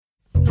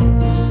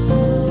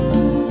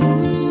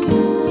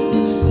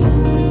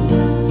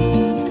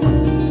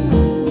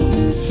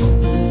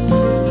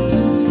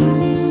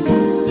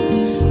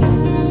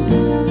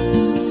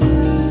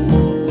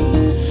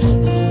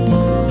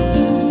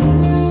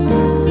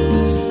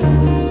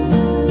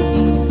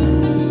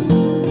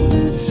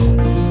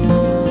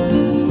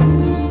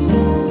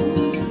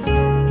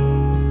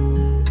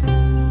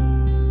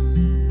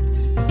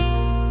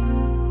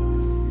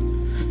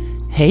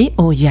Hej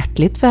och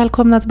hjärtligt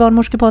välkomna till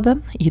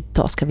Barnmorskepodden.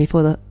 Idag ska vi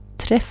få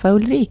träffa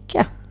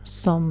Ulrika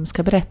som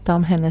ska berätta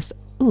om hennes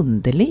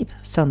underliv,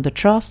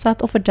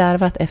 söndertrasat och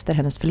fördärvat efter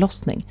hennes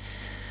förlossning.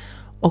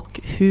 Och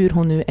hur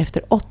hon nu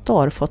efter 8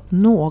 år fått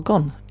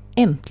någon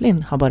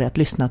äntligen har börjat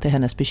lyssna till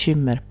hennes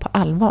bekymmer på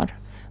allvar.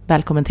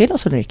 Välkommen till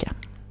oss Ulrika.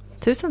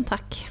 Tusen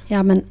tack.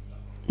 Ja men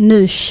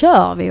nu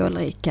kör vi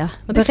Ulrika.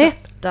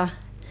 Berätta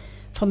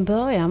från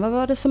början, vad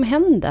var det som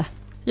hände?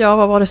 Ja,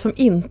 vad var det som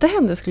inte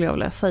hände skulle jag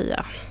vilja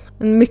säga.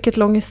 En mycket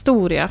lång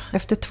historia.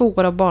 Efter 2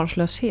 år av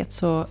barnlöshet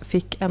så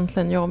fick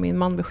äntligen jag och min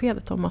man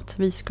beskedet om att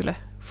vi skulle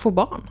få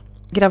barn.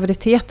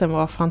 Graviditeten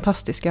var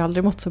fantastisk. Jag har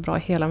aldrig mått så bra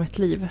i hela mitt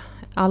liv.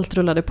 Allt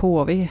rullade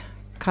på. Vi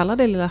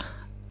kallade lilla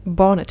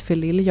barnet för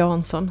Lill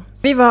Jansson.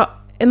 Vi var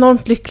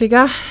enormt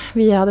lyckliga.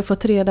 Vi hade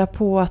fått reda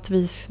på att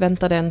vi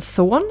väntade en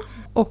son.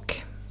 Och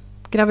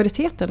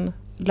graviditeten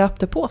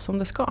löpte på som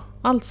det ska.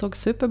 Allt såg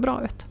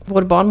superbra ut.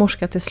 Vår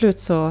barnmorska till slut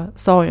så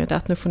sa ju det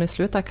att nu får ni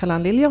sluta kalla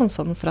han Lill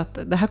Jansson för att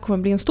det här kommer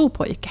bli en stor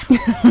pojke.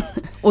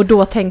 Och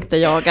då tänkte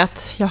jag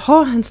att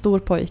jaha, en stor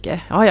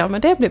pojke. Ja,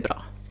 men det blir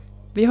bra.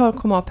 Vi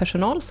kommer ha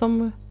personal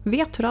som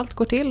vet hur allt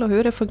går till och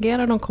hur det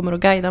fungerar. De kommer att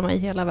guida mig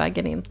hela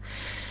vägen in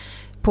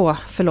på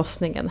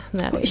förlossningen.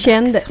 När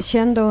det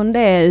kände hon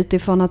det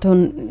utifrån att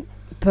hon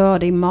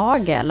började i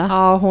mage eller?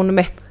 Ja, hon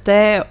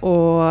mätte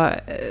och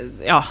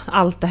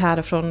allt det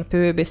här från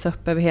pubis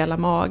upp över hela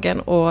magen.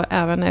 Och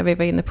även när vi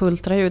var inne på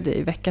ultraljud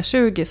i vecka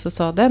 20 så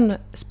sa den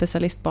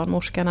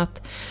specialistbarnmorskan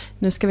att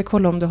nu ska vi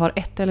kolla om du har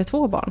 1 eller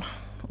 2 barn.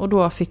 Och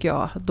då fick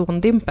jag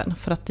dåndimpen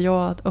för att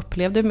jag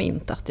upplevde mig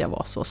inte att jag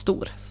var så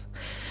stor.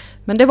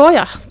 Men det var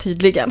jag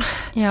tydligen.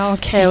 Ja,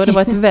 okay. Och det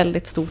var ett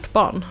väldigt stort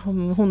barn.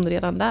 Hon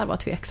redan där var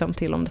tveksam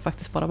till om det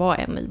faktiskt bara var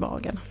en i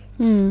magen.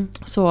 Mm.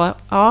 Så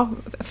ja,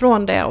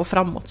 från det och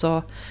framåt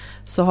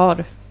så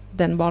har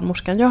den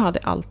barnmorskan jag hade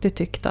alltid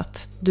tyckt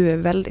att du är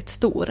väldigt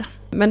stor.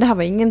 Men det här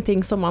var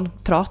ingenting som man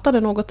pratade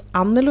något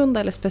annorlunda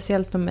eller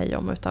speciellt med mig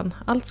om, utan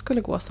allt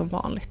skulle gå som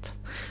vanligt.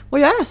 Och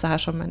jag är så här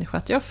som människa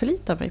att jag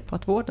förlitar mig på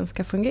att vården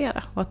ska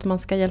fungera och att man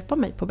ska hjälpa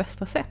mig på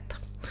bästa sätt.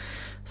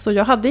 Så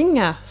jag hade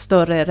inga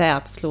större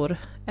rädslor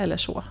eller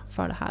så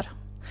för det här.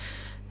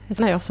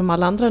 Sen är jag som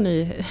alla andra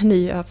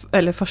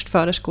eller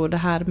förstföderskor, det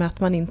här med att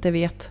man inte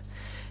vet,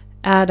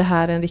 är det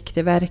här en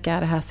riktig verk,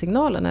 är det här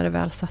signalen när det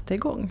väl satte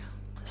igång.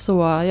 Så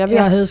jag vet.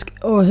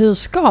 Ja, hur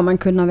ska man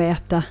kunna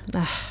veta?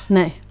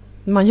 Nej.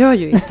 Man gör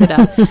ju inte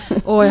det.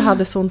 Och jag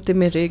hade så ont i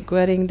min rygg och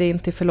jag ringde in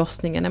till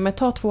förlossningen. Men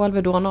ta 2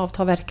 Alvedon och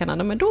avta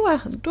verkarna. Men då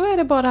är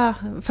det bara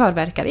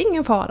förverkar,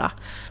 ingen fara.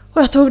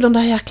 Och jag tog den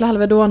där jäkla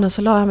Alvedonen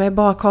så la jag mig i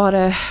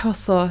badkaret. Och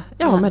så,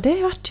 men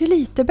det vart ju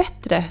lite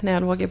bättre när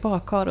jag låg i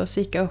badkaret och så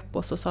gick jag upp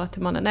och så sa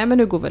till mannen, nej men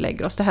nu går vi och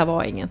lägger oss, det här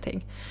var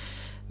ingenting.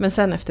 Men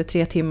sen efter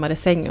 3 timmar i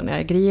sängen när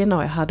jag grinade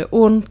och jag hade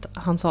ont,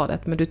 han sa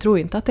det, men du tror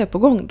inte att det är på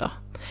gång då?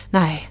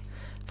 Nej,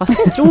 fast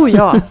det tror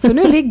jag. För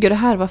nu ligger det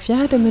här var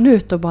 4:e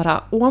minut och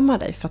bara åmar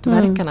dig för att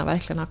verkarna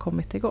verkligen har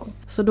kommit igång.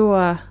 Så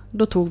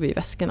då tog vi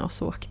väskorna och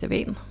så åkte vi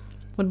in.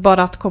 Och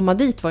bara att komma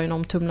dit var ju en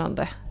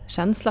omtumlande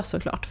känsla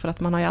såklart. För att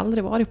man har ju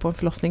aldrig varit på en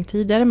förlossning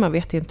tidigare, man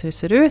vet inte hur det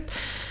ser ut.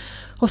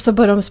 Och så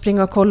började de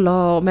springa och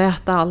kolla och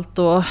mäta allt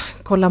och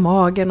kolla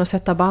magen och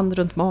sätta band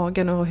runt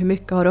magen och hur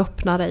mycket har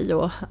öppnat dig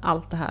och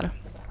allt det här.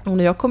 Och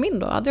när jag kom in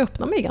då hade jag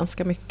öppnat mig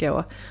ganska mycket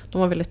och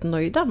de var väldigt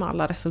nöjda med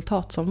alla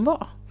resultat som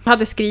var. Jag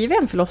hade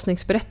skrivit en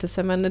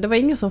förlossningsberättelse men det var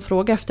ingen som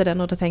frågade efter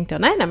den och då tänkte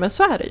jag nej men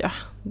så är det ju.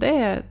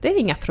 Det är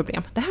inga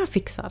problem. Det här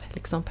fixar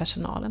liksom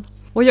personalen.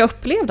 Och jag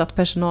upplevde att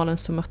personalen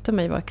som mötte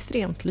mig var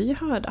extremt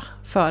lyhörda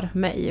för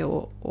mig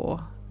och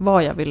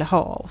vad jag ville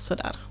ha och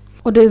sådär.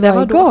 Och du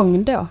var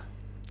igång då?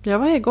 Jag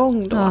var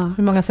igång då. Ja.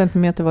 Hur många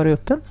centimeter var du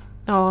öppen?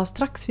 Ja,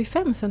 strax vid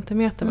 5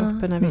 centimeter var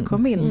uppe när vi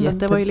kom in. Så att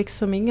det var ju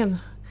liksom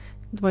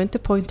det var inte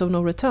point of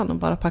no return att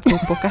bara packa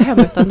upp och åka hem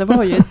utan det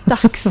var ju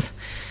dags.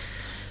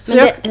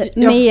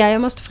 Mia,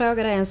 jag måste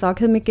fråga dig en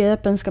sak. Hur mycket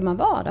öppen ska man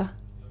vara då?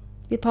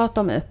 Vi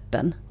pratar om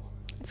öppen.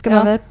 Ska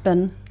man vara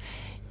öppen?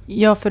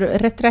 Ja, för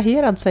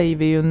retraherad säger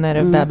vi ju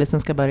när bebisen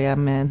ska börja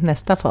med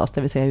nästa fas,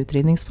 det vill säga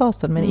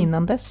utredningsfasen. Men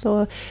innan dess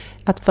så,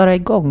 att föra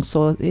igång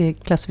så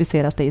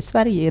klassificeras det i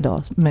Sverige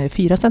idag med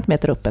 4 cm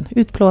öppen.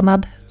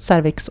 Utplånad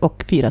cervix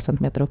och 4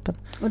 cm öppen.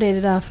 Och det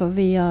är därför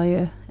vi gör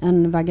ju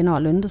en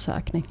vaginal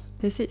undersökning.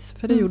 Precis,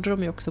 för det gjorde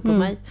de ju också på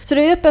mig. Så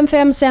det är öppen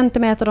 5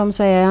 centimeter, de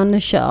säger nu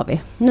kör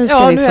vi. Nu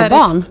ska vi få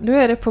barn. Nu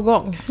är det på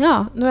gång.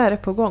 Ja. Nu är det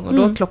på gång. Och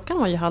då klockan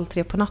var ju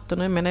 2:30 på natten.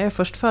 Och jag menar, jag är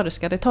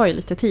förstföderska. Det tar ju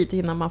lite tid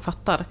innan man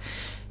fattar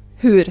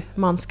hur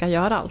man ska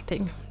göra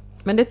allting.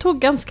 Men det tog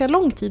ganska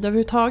lång tid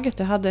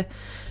överhuvudtaget.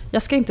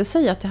 Jag ska inte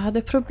säga att jag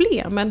hade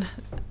problem. Men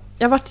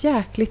jag varit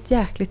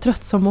jäkligt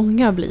trött som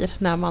många blir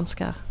när man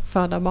ska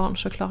föda barn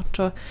såklart.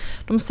 Så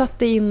de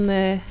satte in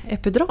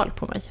epidural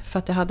på mig för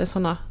att jag hade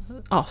såna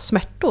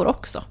smärtor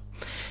också.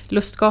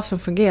 Lustgasen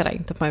fungerar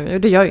inte på mig.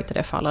 Det gör ju inte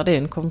det för alla. Det är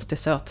en konstig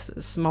söt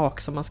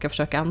smak som man ska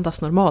försöka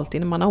andas normalt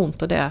innan man har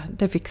ont. Och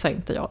det fixar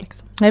inte jag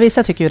liksom. Nej,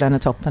 vissa tycker ju den är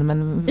toppen.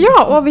 Men...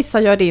 Ja, och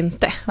vissa gör det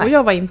inte. Nej. Och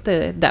jag var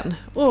inte den.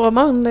 Och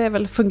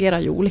man fungerar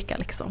ju olika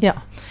liksom. Ja.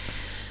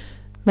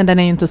 Men den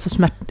är ju inte så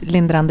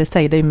smärtlindrande i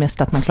sig. Det är ju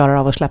mest att man klarar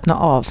av att slappna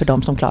av för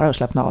de som klarar att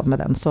slappna av med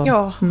den. Så.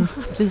 Ja,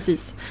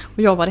 precis.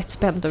 Och jag var rätt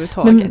spänd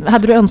överhuvudtaget. Men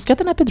hade du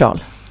önskat en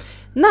epidural?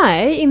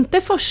 Nej,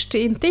 inte först.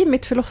 Inte i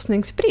mitt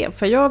förlossningsbrev.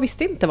 För jag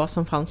visste inte vad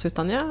som fanns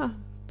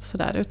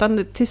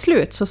utan till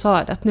slut så sa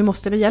jag att nu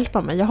måste ni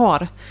hjälpa mig.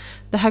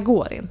 Det här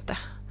går inte.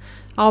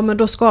 Ja, men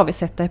då ska vi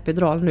sätta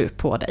epidural nu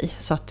på dig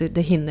så att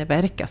det hinner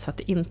verka, så att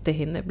det inte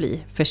hinner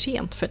bli för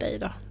sent för dig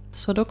då.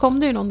 Så då kom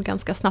det ju någon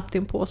ganska snabbt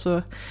in på,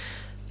 så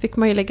fick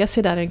man ju lägga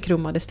sig där i den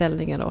krummade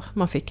ställningen och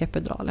man fick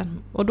epiduralen.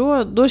 Och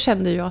då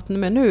kände jag att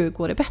men nu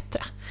går det bättre.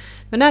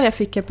 Men när jag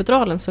fick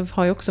epiduralen så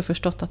har jag också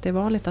förstått att det är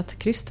vanligt att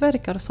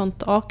krystvärkar och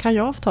sånt kan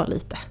jag avta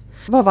lite.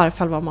 Var i varje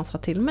fall vad man sa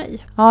till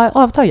mig. Ja,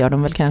 avtal gör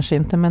de väl kanske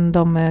inte, men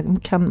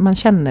man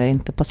känner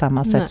inte på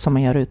samma sätt som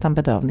man gör utan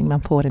bedövning.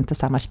 Man får inte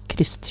samma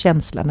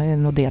krystkänsla, det är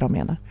nog det de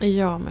menar.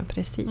 Ja, men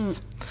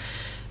precis.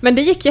 Men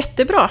det gick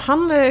jättebra.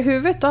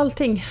 Huvudet och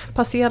allting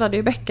passerade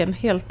i bäcken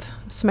helt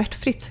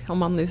smärtfritt, om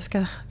man nu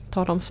ska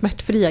ta de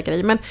smärtfria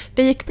grejer. Men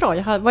det gick bra,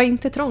 jag var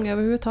inte trång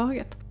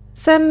överhuvudtaget.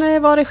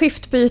 Sen var det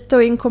skiftbyte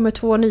och inkom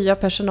 2 nya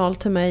personal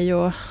till mig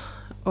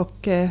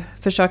och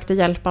försökte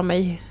hjälpa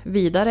mig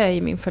vidare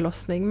i min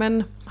förlossning.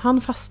 Men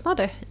han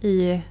fastnade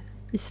i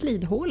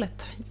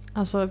slidhålet.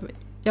 Alltså,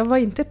 jag var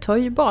inte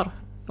töjbar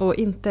och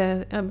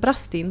jag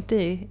brast inte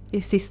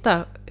i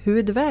sista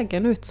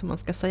hudvägen ut, som man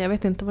ska säga. Jag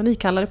vet inte vad ni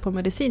kallar det på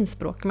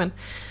medicinspråk, men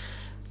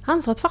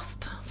han satt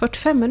fast.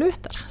 45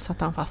 minuter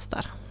satt han fast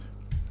där.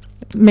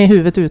 Med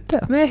huvudet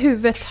ute? Med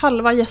huvudet,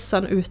 halva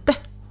gässan ute.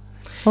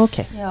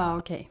 Okej. Ja,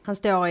 okej. Han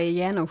står i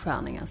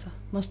genomskärning alltså.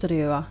 Måste det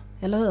ju vara.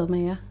 Eller hur,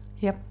 Mia?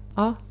 Yep.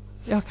 Ja,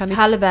 jag kan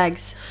inte.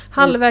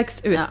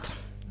 Halvvägs ut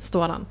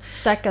står han.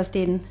 Stackars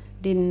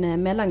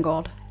din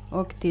mellangård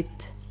och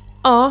ditt...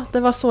 Ja, det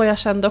var så jag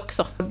kände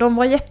också. De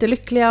var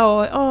jättelyckliga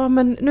och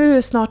men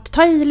nu snart,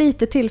 ta i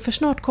lite till för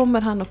snart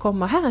kommer han att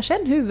komma. Här,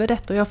 känn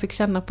huvudet. Och jag fick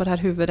känna på det här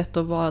huvudet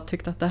och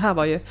tyckte att det här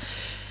var ju,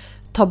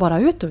 ta bara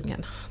ut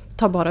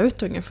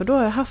ungen, för då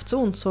har jag haft så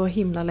ont så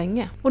himla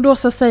länge. Och då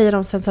så säger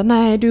de sen så här,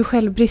 nej, du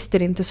själv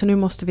brister inte, så nu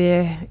måste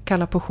vi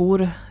kalla på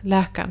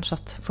jourläkaren så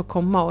att få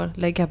komma och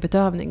lägga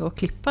bedövning och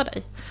klippa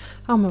dig.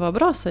 Ja, men vad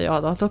bra, säger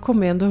jag då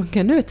kommer ändå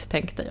ungen ut,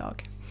 tänkte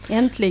jag.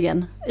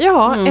 Äntligen.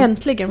 Ja,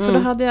 äntligen. För då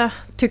hade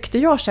tyckte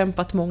jag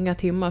kämpat många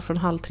timmar från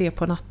 2:30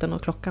 på natten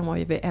och klockan var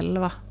ju vid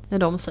 11 när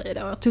de säger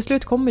det. Och till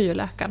slut kommer ju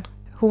läkaren.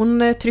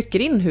 Hon trycker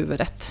in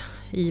huvudet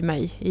i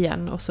mig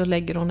igen och så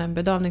lägger hon en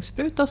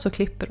bedövningsspruta och så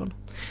klipper hon.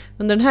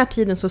 Under den här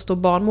tiden så står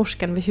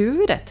barnmorskan vid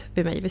huvudet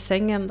vid mig vid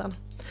sängändan.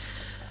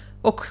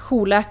 Och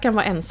jourläkaren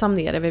var ensam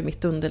nere vid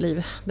mitt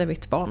underliv där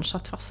mitt barn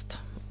satt fast.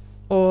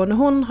 Och när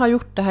hon har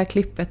gjort det här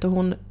klippet och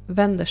hon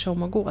vänder sig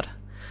om och går,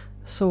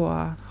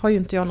 så har ju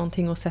inte jag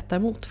någonting att sätta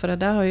emot. För det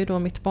där har ju då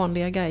mitt barn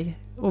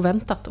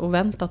legat och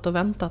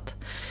väntat.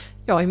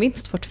 Ja, i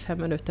minst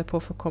 45 minuter på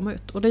att få komma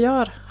ut. Och det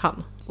gör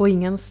han. Och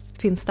ingen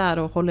finns där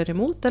och håller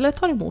emot eller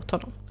tar emot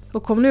honom.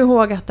 Och kom nu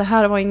ihåg att det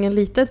här var ingen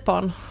litet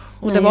barn.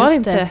 Och nej, det var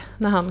inte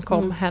när han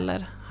kom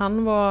heller.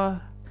 Han var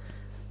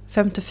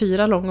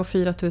 54 lång och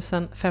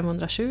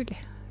 4520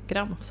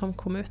 gram som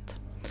kom ut.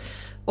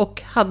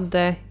 Och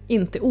hade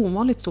inte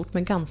ovanligt stort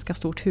men ganska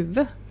stort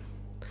huvud.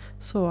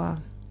 Så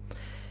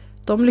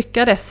de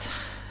lyckades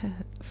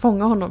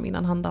fånga honom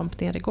innan han damp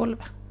ner i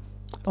golvet.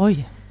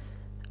 Oj.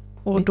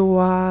 Och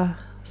då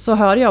så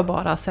hör jag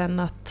bara sen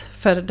att,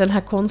 för den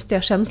här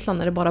konstiga känslan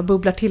när det bara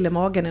bubblar till i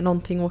magen när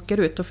någonting åker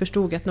ut, och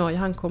förstod att nu har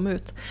han kommit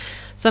ut.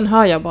 Sen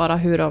hör jag bara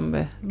hur de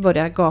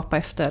börjar gapa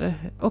efter,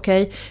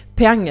 okej,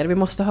 pianger, vi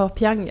måste ha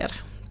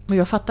pianger. Och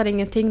jag fattar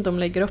ingenting, de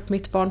lägger upp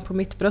mitt barn på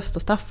mitt bröst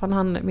och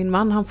Staffan, min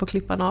man, han får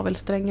klippa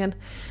navelsträngen.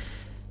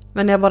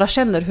 Men jag bara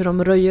känner hur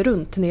de röjer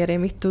runt nere i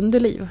mitt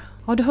underliv.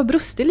 Ja, du har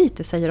brustit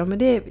lite, säger de,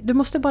 men du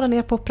måste bara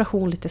ner på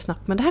operation lite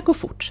snabbt, men det här går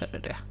fort, säger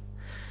du.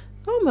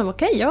 Ja, men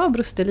okej, jag har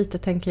brustit lite,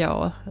 tänker jag,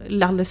 och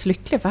alldeles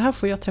lycklig, för här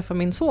får jag träffa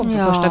min son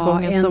för första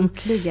gången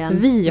äntligen.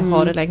 Som vi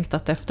har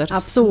längtat efter.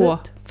 Absolut. Så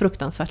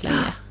fruktansvärt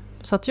länge.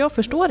 Så att jag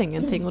förstår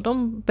ingenting och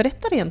de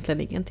berättar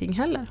egentligen ingenting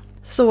heller.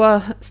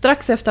 Så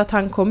strax efter att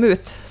han kom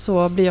ut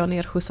så blir jag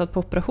nerskjutsad på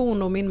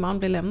operation och min man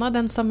blir lämnad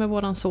ensam med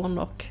våran son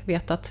och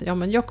vet att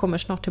men jag kommer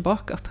snart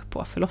tillbaka upp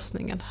på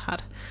förlossningen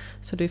här.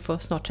 Så du får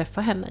snart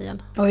träffa henne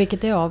igen. Och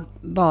vilket år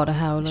var det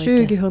här?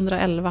 Ulrika?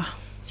 2011.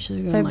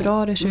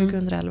 Februari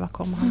 2011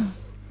 kom han.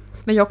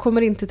 Men jag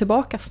kommer inte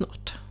tillbaka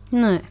snart.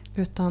 Nej.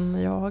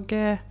 Utan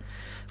jag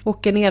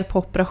åker ner på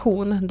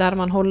operation där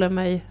man håller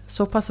mig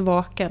så pass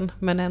vaken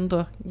men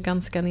ändå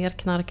ganska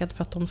nerknarkad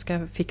för att de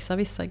ska fixa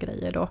vissa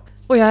grejer då.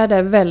 Och jag är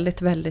där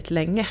väldigt, väldigt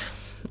länge.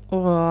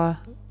 Och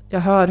jag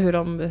hör hur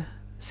de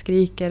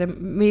skriker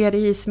mer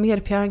is, mer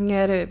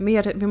pianger,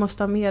 vi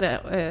måste ha mer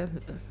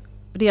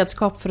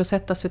redskap för att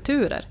sätta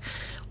suturer.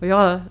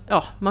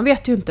 Och man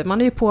vet ju inte,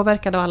 man är ju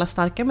påverkad av alla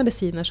starka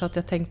mediciner, så att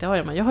jag tänkte,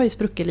 jag har ju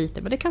spruckit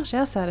lite, men det kanske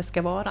är så här det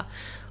ska vara.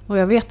 Och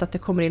jag vet att det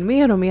kommer in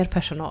mer och mer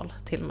personal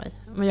till mig.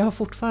 Men jag har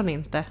fortfarande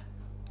inte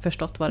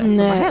förstått vad det är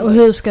som har hänt. Och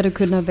hur ska du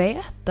kunna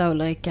veta,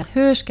 Ulrika?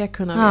 Hur ska jag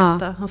kunna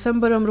veta? Och sen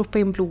börjar de ropa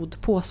in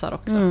blodpåsar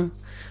också.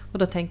 Och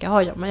då tänker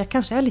jag, men jag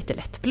kanske är lite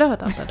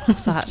lättblödande då,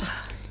 så här.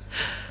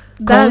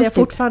 Där är jag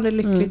fortfarande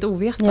lyckligt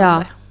ovetande.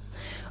 Ja.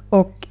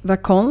 Och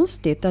vad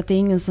konstigt att det är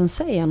ingen som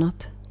säger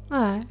något.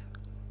 Nej,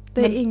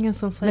 det är ingen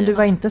som säger något. Men du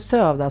var inte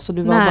sövd, alltså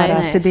du var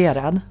bara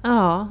sederad?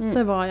 Ja,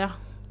 det var jag.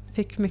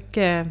 Fick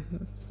mycket,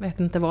 vet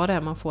inte vad det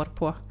är man får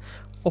på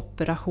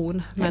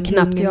operation. Men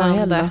knappt jag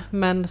heller.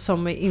 Men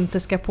som inte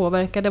ska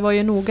påverka. Det var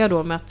ju noga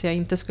då med att jag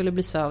inte skulle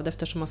bli sövd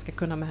eftersom man ska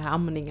kunna med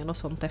amningen och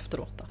sånt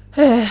efteråt.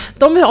 Då.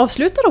 De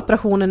avslutar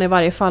operationen i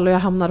varje fall och jag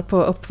hamnar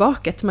på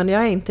uppvaket. Men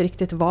jag är inte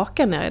riktigt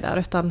vaken när jag är där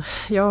utan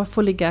jag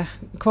får ligga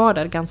kvar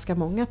där ganska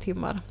många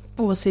timmar.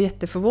 Och ser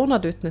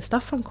jätteförvånad ut när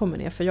Staffan kommer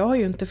ner för jag har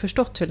ju inte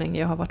förstått hur länge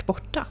jag har varit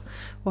borta.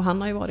 Och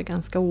han har ju varit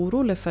ganska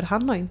orolig för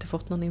han har inte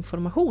fått någon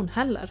information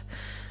heller.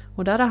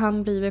 Och där har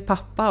han blivit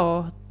pappa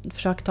och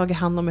försökt ta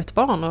hand om ett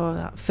barn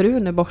och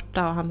frun är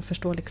borta och han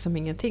förstår liksom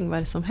ingenting vad är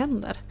det som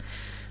händer.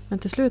 Men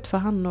till slut får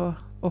han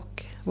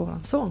och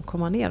våran son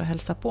komma ner och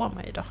hälsa på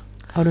mig då.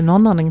 Har du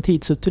någon annan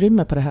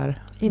tidsutrymme på det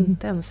här?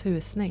 Inte ens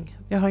husning.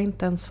 Jag har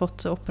inte ens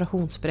fått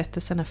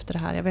operationsberättelsen efter det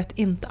här. Jag vet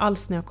inte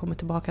alls när jag kommer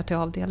tillbaka till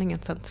avdelningen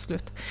sen till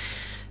slut.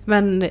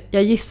 Men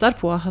jag gissar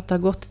på att det har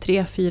gått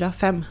 3, 4,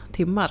 5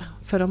 timmar.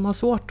 För de har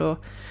svårt att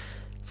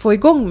få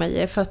igång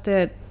mig. För att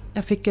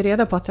jag fick ju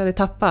reda på att jag hade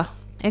tappat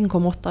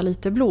 1,8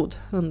 liter blod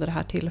under det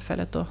här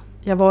tillfället. Och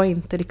jag var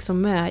inte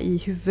liksom med i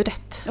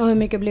huvudet. Och hur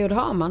mycket blod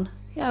har man?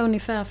 Ja,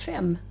 ungefär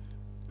 5.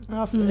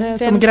 Ja,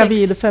 som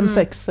gravid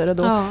 5-6 är det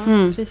då. Ja,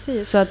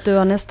 precis. Så att du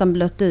har nästan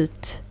blött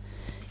ut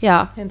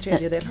en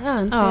tredjedel. Ja,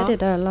 en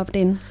tredjedel av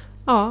din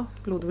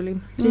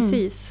blodvolym.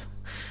 Precis.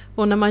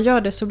 Och när man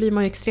gör det så blir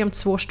man ju extremt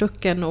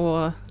svårstucken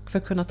och för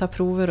att kunna ta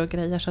prover och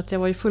grejer. Så att jag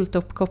var ju fullt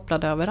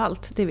uppkopplad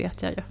överallt, det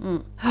vet jag ju.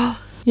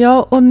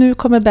 Ja, och nu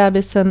kommer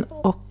bebisen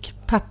och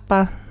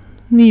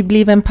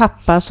nybliven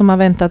pappa som har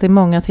väntat i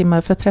många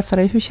timmar för att träffa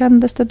dig. Hur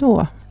kändes det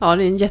då? Ja,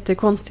 det är en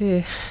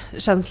jättekonstig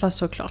känsla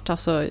såklart.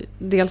 Alltså,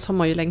 dels har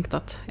man ju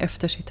längtat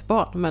efter sitt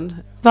barn. Men...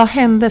 Vad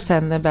hände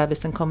sen när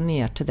bebisen kom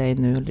ner till dig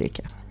nu,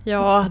 Ulrika?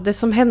 Ja, det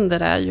som händer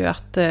är ju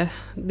att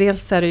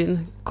dels är det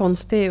en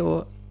konstig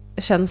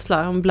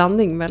känsla, en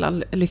blandning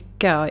mellan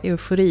lycka och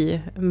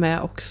eufori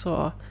med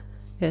också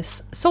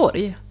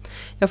sorg.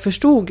 Jag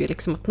förstod ju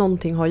liksom att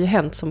någonting har ju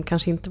hänt som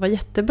kanske inte var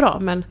jättebra,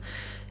 men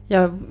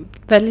jag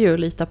väljer ju att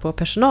lita på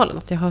personalen,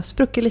 att jag har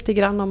spruckit lite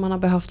grann om man har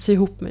behövt sy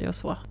ihop mig och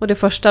så. Och det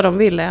första de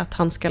vill är att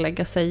han ska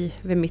lägga sig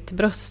vid mitt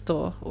bröst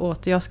och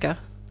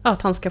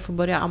att han ska få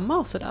börja amma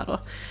och sådär. Och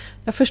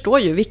jag förstår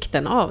ju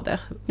vikten av det.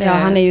 Ja,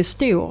 han är ju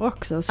stor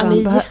också. Så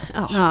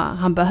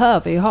han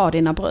behöver ju ha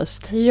dina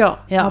bröst. Ja,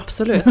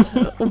 absolut.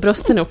 Och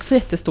brösten är också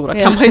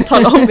jättestora kan man ju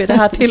tala om vid det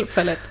här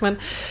tillfället.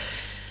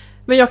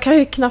 Men jag kan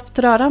ju knappt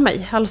röra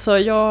mig. Alltså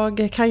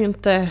jag kan ju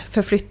inte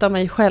förflytta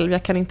mig själv.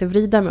 Jag kan inte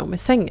vrida mig om i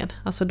sängen.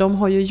 Alltså de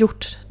har ju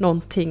gjort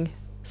någonting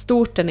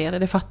stort där nere.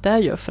 Det fattar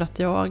jag ju för att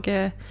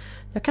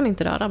jag kan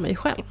inte röra mig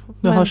själv.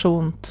 Du har så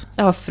ont?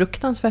 Jag har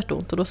fruktansvärt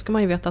ont. Och då ska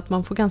man ju veta att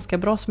man får ganska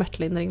bra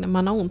smärtlindring när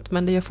man har ont.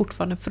 Men det gör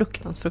fortfarande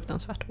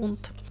fruktansvärt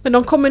ont. Men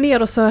de kommer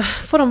ner och så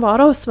får de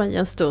vara hos mig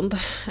en stund.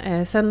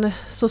 Sen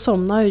så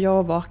somnar jag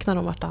och vaknar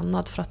om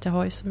vartannat för att jag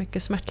har ju så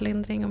mycket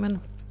smärtlindring. Men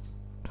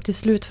till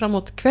slut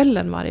framåt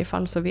kvällen i varje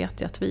fall så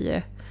vet jag att vi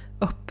är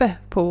uppe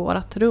på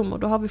vårt rum. Och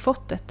då har vi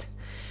fått ett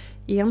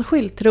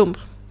enskilt rum.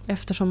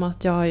 Eftersom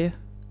att jag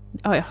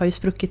har ju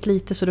spruckit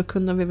lite så då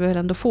kunde vi väl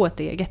ändå få ett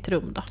eget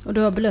rum då. Och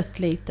du har blött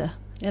lite?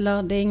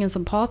 Eller det är ingen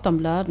som pratar om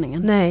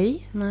blödningen?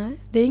 Nej.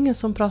 Det är ingen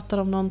som pratar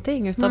om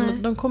någonting.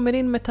 Utan de kommer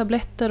in med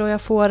tabletter och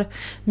jag får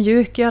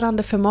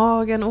mjukgörande för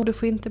magen. Och du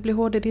får inte bli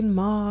hård i din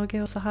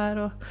mage och så här.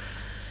 Och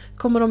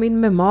kommer de in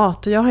med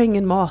mat och jag har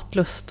ingen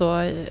matlust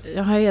och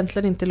jag har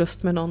egentligen inte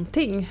lust med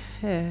någonting.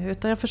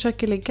 Utan jag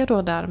försöker ligga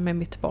då där med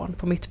mitt barn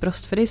på mitt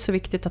bröst. För det är så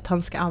viktigt att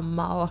han ska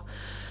amma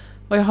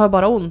och jag har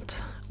bara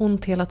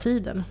ont hela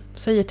tiden.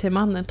 Säger till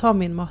mannen, ta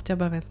min mat, jag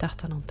behöver inte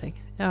äta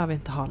någonting. Jag vill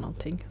inte ha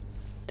någonting.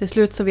 Till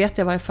slut så vet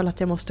jag i varje fall att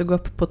jag måste gå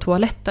upp på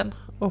toaletten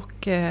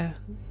och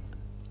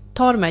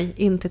tar mig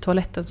in till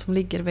toaletten som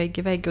ligger vägg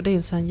i vägg. Och det är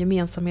en sån här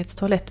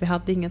gemensamhetstoalett, vi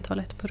hade ingen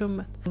toalett på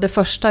rummet. Det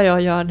första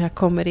jag gör när jag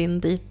kommer in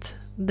dit,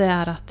 det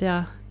är att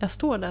jag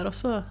står där och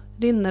så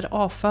rinner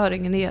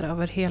avföringen ner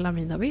över hela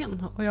mina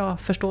ben. Och jag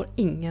förstår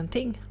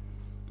ingenting.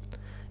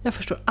 Jag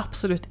förstår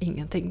absolut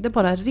ingenting. Det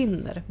bara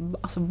rinner,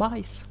 alltså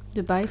bajs.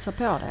 Du bajsar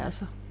på dig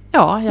alltså?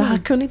 Ja,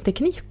 jag kunde inte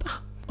knipa.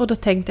 Och då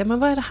tänkte jag, men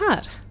vad är det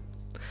här?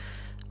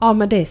 Ja,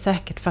 men det är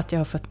säkert för att jag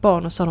har fått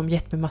barn och så har de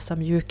gett mig massa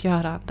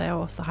mjukgörande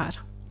och så här.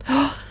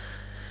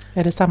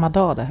 Är det samma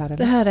dag det här? Eller?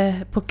 Det här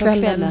är på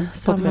kvällen.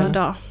 Samma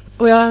dag.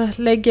 Och jag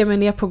lägger mig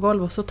ner på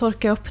golvet och så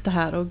torkar jag upp det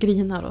här och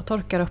grinar och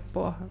torkar upp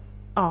och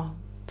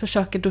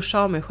försöker duscha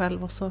av mig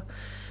själv. Och så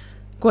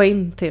går jag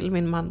in till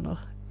min man och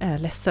är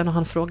ledsen och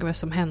han frågar vad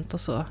som hänt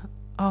och så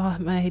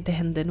men det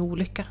hände en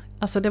olycka.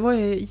 Alltså det var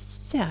ju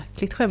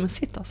jäkligt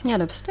skämsigt alltså. Ja,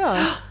 det förstår jag.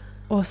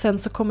 Och sen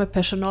så kommer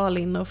personal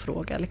in och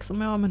frågar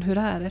liksom, ja men hur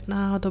är det?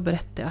 Nej, då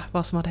berättar jag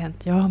vad som hade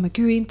hänt. Ja men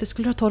gud, inte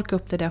skulle du torka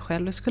upp det där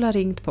själv, du skulle ha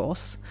ringt på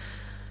oss.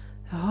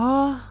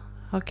 Ja,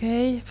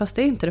 okej. Fast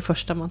det är inte det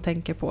första man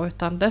tänker på,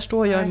 utan där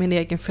står jag i min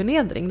egen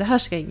förnedring. Det här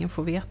ska ingen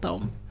få veta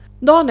om.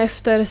 Dagen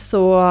efter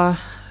så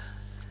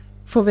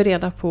får vi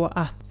reda på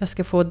att jag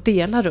ska få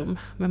dela rum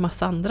med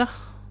massa andra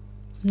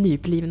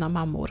nyblivna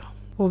mammor.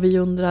 Och vi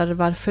undrar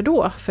varför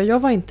då? För jag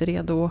var inte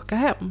redo att åka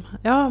hem.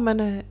 Ja,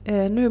 men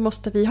nu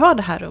måste vi ha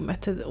det här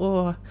rummet.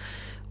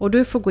 Och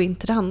du får gå in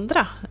till det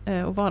andra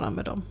och vara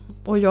med dem.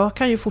 Och jag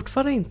kan ju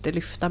fortfarande inte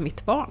lyfta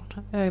mitt barn.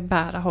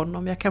 Bära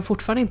honom. Jag kan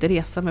fortfarande inte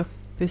resa mig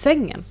upp ur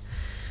sängen.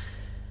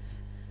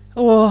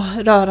 Och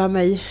röra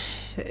mig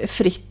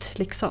fritt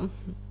liksom.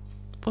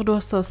 Och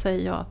då så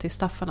säger jag till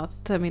Staffan,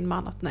 min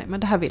man, att nej, men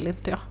det här vill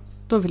inte jag.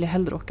 Då vill jag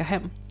hellre åka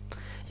hem.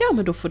 Ja,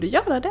 men då får du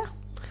göra det.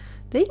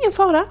 Det är ingen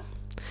fara.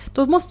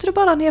 Då måste du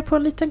bara ner på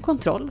en liten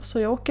kontroll. Så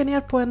jag åker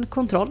ner på en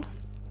kontroll.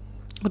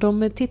 Och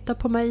de tittar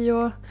på mig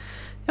och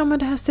ja, men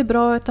det här ser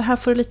bra ut. Och här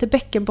får du lite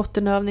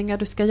bäckenbottenövningar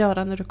du ska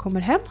göra när du kommer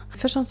hem.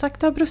 För som sagt,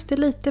 det har brustit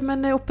lite,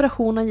 men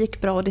operationen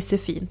gick bra och det ser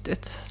fint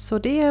ut. Så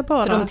det är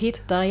bara... Så de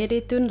tittar i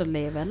ditt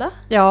underliv, eller?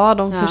 Ja,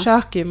 de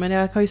försöker ju. Men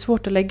jag har ju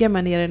svårt att lägga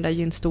mig ner i den där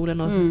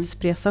gynstolen och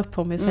spresa upp,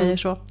 om vi säger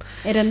så.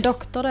 Är det en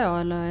doktor då,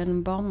 eller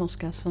en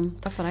barnmorska som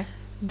träffar dig?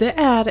 Det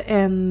är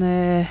en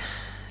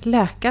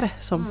läkare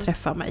som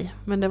träffar mig.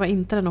 Men det var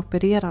inte den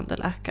opererande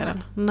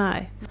läkaren.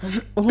 Nej.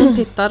 Och hon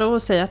tittar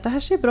och säger att det här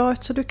ser bra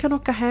ut, så du kan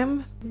åka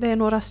hem. Det är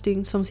några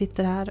stygn som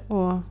sitter här.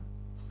 Och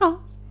ja,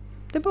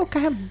 det är bara att åka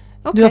hem.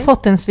 Okay. Du har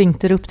fått en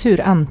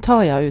sfinkterruptur,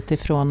 antar jag,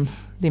 utifrån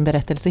din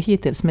berättelse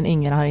hittills. Men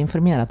ingen har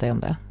informerat dig om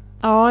det.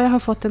 Ja, jag har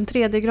fått en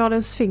 3:e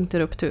gradens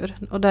sfinkterruptur.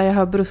 Och där jag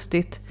har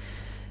brustit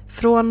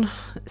från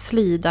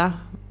slida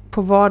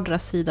på vardera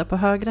sida. På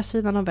högra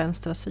sidan och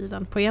vänstra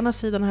sidan. På ena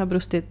sidan har jag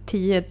brustit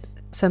 10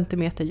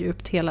 centimeter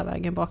djupt hela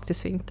vägen bak till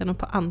sfinkten. Och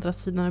på andra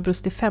sidan har jag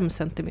brustit 5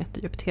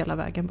 centimeter djupt hela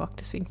vägen bak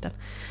till sfinkten.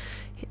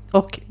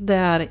 Och det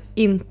är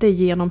inte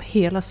genom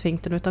hela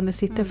sfinkten, utan det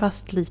sitter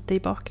fast lite i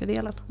bakre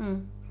delen.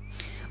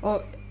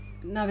 Och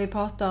när vi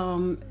pratar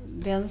om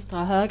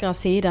vänstra och högra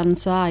sidan,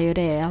 så är ju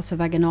det alltså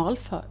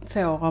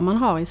vaginalfåra man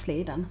har i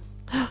sliden.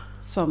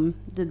 Som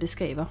du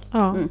beskriver.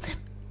 Ja.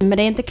 Men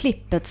det är inte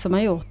klippet som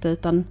har gjort det,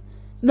 utan...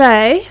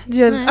 Nej.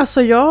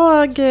 Alltså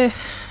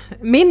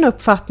min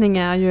uppfattning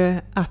är ju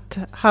att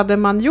hade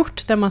man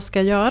gjort det man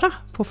ska göra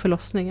på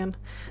förlossningen,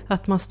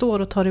 att man står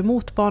och tar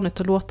emot barnet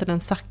och låter den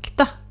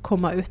sakta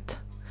komma ut,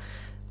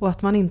 och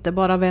att man inte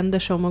bara vänder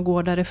sig om och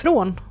går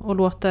därifrån och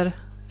låter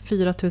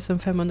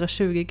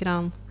 4520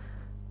 gram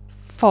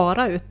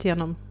fara ut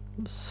genom,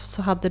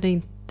 så hade det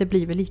inte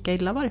blivit lika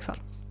illa i varje fall.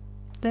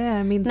 Det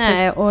är min...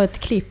 Nej, och ett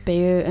klipp är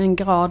ju en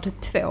grad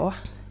 2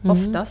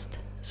 oftast,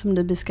 som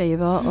du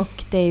beskriver.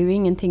 Och det är ju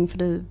ingenting, för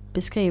du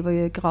beskriver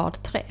ju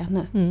grad 3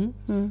 nu.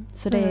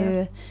 Så det är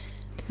ju,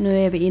 nu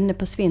är vi inne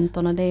på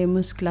sfinterna, det är ju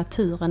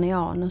muskulaturen i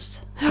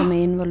anus som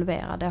är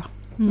involverad.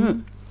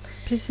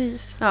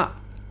 Precis. Ja.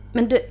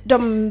 Men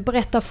de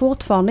berättar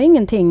fortfarande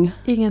ingenting?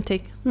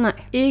 Ingenting. Nej.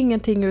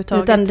 Ingenting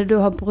överhuvudtaget. Utan du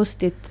har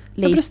brustit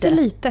lite? Jag brustit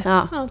lite.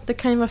 Ja. Ja, det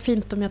kan ju vara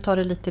fint om jag tar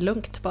det lite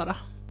lugnt bara.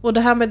 Och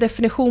det här med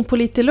definition på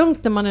lite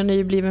lugnt när man är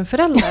nybliven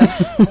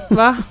förälder.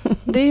 Va?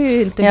 Det är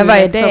ju inte hur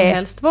lätt som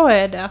helst. Vad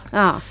är det?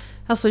 Ja.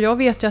 Alltså jag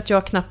vet ju att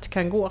jag knappt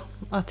kan gå.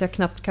 Att jag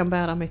knappt kan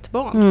bära mitt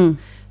barn.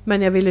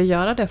 Men jag vill ju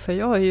göra det, för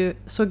jag är ju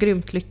så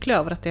grymt lycklig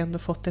över att jag ändå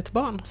fått ett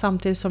barn.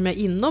 Samtidigt som jag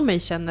inom mig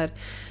känner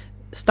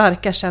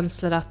starka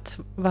känslor att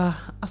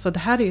alltså det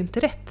här är ju inte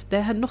rätt.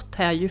 Något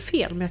här är ju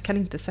fel, men jag kan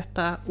inte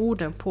sätta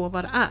orden på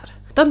vad det är.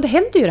 Utan det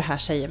händer ju det här,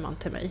 säger man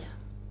till mig.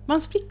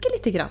 Man spricker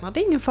lite grann, det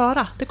är ingen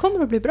fara. Det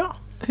kommer att bli bra.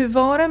 Hur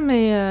var det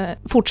med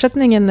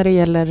fortsättningen när det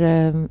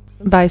gäller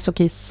bajs och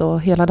kiss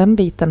och hela den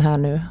biten här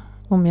nu?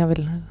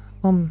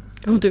 Om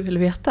du vill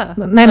veta?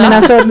 Nej, men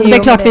alltså, det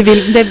är klart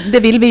det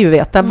vill vi ju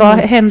veta. Vad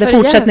händer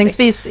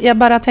fortsättningsvis? Jag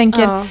bara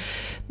tänker,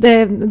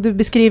 du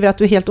beskriver att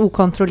du helt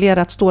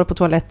okontrollerat står på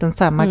toaletten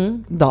samma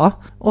dag.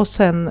 Och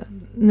sen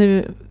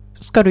nu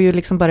ska du ju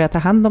liksom börja ta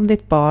hand om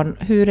ditt barn.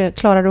 Hur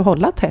klarar du att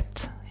hålla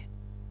tätt?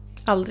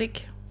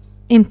 Aldrig.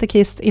 Inte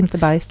kiss, inte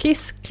bajs?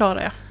 Kiss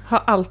klarar jag.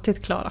 Har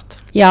alltid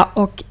klarat. Ja,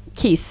 och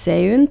kiss är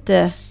ju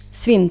inte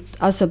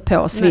alltså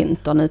på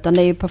svintern, utan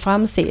det är ju på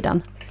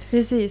framsidan.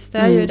 Precis, det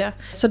är ju det.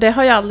 Så det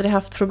har jag aldrig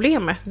haft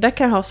problem med. Det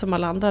kan jag ha som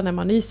alla andra när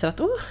man nyser, att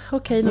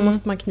okej, nu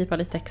måste man knipa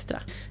lite extra.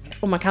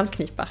 Och man kan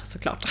knipa,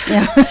 såklart.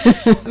 Ja.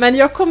 Men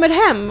jag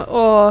kommer hem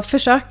och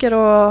försöker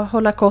att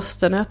hålla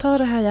kosten. Jag tar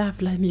det här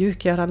jävla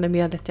mjukgörande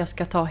medlet jag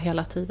ska ta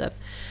hela tiden.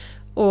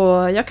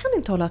 Och jag kan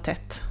inte hålla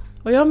tätt.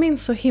 Och jag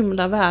minns så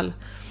himla väl.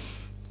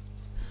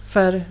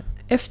 För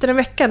efter en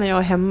vecka när jag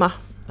är hemma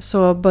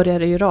så börjar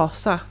det ju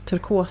rasa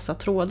turkosa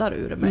trådar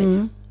ur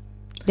mig.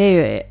 Det är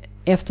ju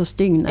efter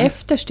stygnen.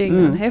 Efter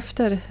stygnen.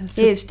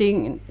 Det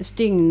är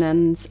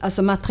stygnens,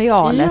 alltså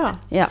materialet.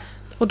 Ja.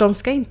 Och de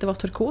ska inte vara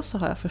turkosa,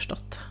 har jag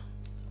förstått.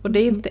 Och det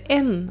är inte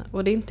 1,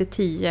 och det är inte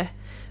 10,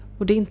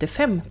 och det är inte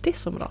 50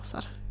 som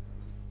rasar.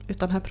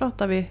 Utan här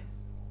pratar vi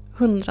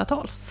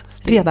hundratals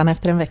stygn. Redan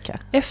efter en vecka?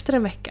 Efter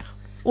en vecka.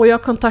 Och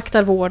jag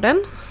kontaktar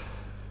vården.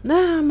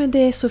 Nej, men det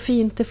är så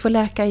fint, det får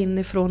läka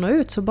inifrån och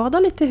ut. Så bada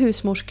lite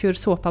husmorskur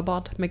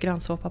såpabad med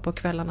grönsåpa på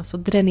kvällarna så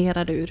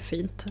dränerar det ur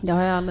fint. Det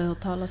har jag aldrig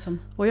hört talas om.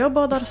 Och jag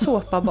badar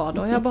såpabad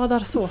och jag badar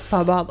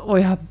såpabad och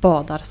jag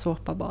badar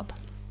såpabad.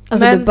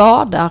 Alltså men,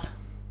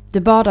 du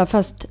badar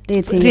fast det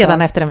är 10 Redan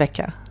dagar. efter en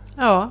vecka?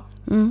 Ja,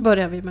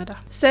 börjar vi med det.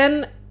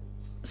 Sen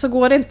så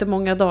går det inte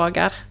många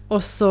dagar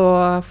och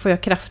så får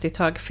jag kraftigt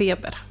hög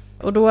feber.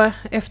 Och då,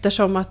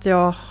 eftersom att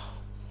jag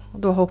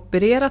då har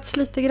opererats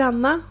lite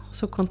granna,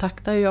 så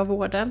kontaktar jag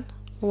vården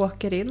och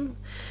åker in.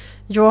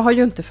 Jag har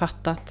ju inte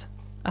fattat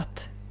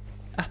att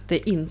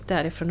det inte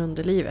är ifrån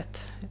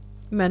underlivet.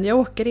 Men jag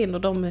åker in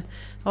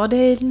och det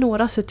är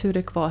några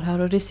suturer kvar här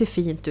och det ser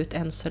fint ut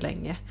än så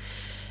länge.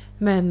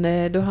 Men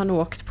då har han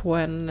åkt på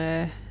en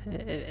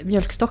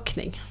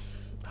mjölkstockning.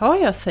 Ja,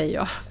 jag säger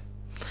jag.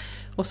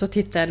 Och så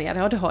tittar jag ner.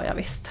 Ja, det har jag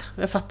visst.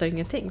 Jag fattar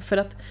ingenting. För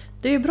att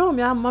det är ju bra om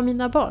jag ammar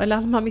mina barn. Eller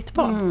ammar mitt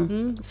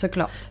barn.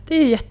 Såklart. Det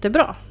är ju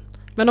jättebra.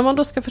 Men om man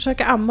då ska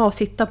försöka amma och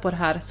sitta på det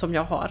här som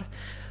jag har.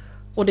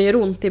 Och det är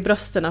ont i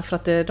brösterna för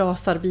att det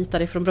rasar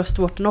bitar ifrån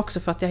bröstvårten också.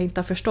 För att jag inte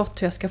har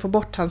förstått hur jag ska få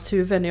bort hans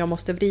huvud när jag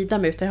måste vrida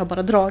mig. Utan jag har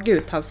bara dragit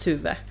ut hans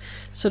huvud.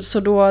 Så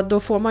då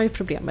får man ju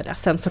problem med det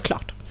sen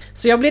såklart.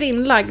 Så jag blir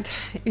inlagd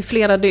i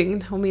flera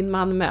dygn. Och min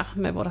man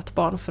med vårt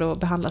barn för att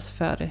behandlas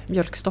för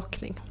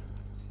mjölkstockning.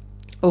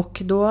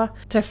 Och då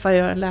träffar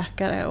jag en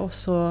läkare och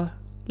så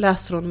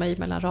läser hon mig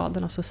mellan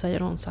raderna och så säger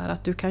hon så här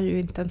att du kan ju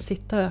inte ens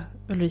sitta,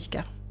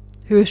 Ulrika.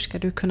 Hur ska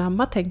du kunna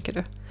amma, tänker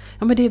du?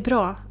 Ja, men det är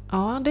bra.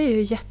 Ja, det är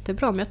ju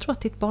jättebra, men jag tror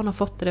att ditt barn har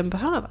fått det den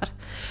behöver.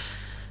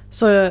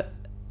 Så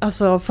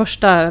alltså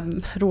första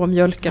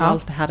råmjölken och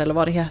allt det här eller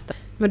vad det heter.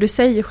 Men du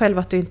säger själv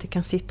att du inte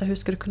kan sitta. Hur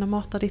ska du kunna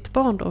mata ditt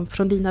barn då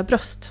från dina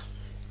bröst?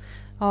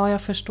 Ja,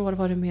 jag förstår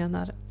vad du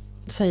menar,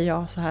 säger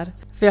jag så här.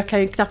 För jag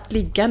kan ju knappt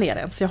ligga ner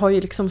ens. Jag har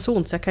ju liksom så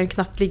ont så jag kan ju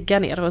knappt ligga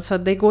ner. Och så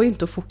det går ju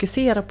inte att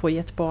fokusera på att ge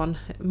ett barn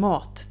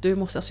mat.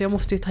 Jag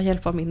måste ju ta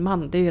hjälp av min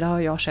man. Det är ju det här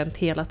jag har känt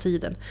hela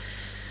tiden.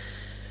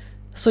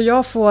 Så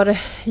jag får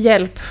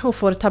hjälp och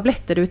får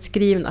tabletter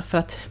utskrivna för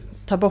att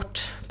ta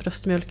bort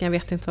bröstmjölken. Jag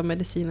vet inte vad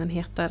medicinen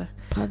heter.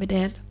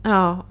 Pravidel.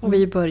 Ja, och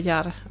vi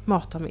börjar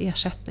mata med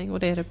ersättning. Och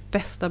det är det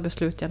bästa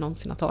beslut jag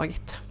någonsin har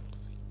tagit.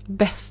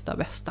 Bästa.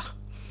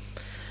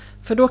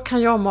 För då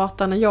kan jag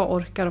mata när jag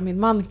orkar och min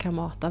man kan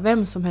mata.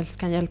 Vem som helst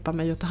kan hjälpa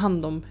mig att ta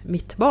hand om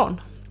mitt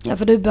barn. Ja,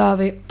 för du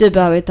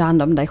behöver ju ta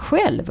hand om dig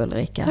själv,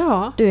 Ulrika.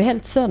 Ja. Du är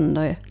helt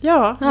sönder ju.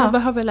 Ja, jag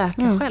behöver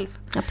läka själv.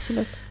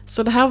 Absolut.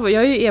 Så det här,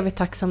 jag är ju evigt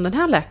tacksam den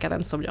här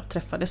läkaren som jag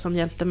träffade som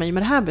hjälpte mig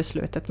med det här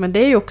beslutet. Men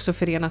det är ju också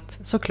förenat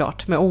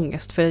såklart med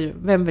ångest. För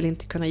vem vill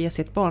inte kunna ge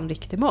sitt barn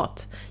riktig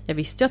mat? Jag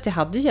visste ju att jag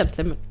hade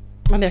egentligen,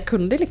 men jag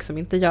kunde liksom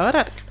inte göra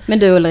det. Men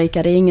du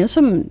Ulrika, det är ingen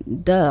som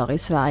dör i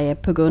Sverige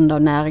på grund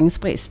av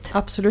näringsbrist.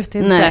 Absolut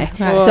inte.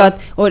 Nej.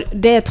 Och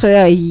det tror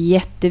jag är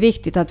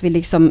jätteviktigt att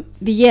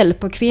vi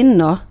hjälper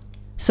kvinnor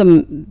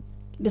som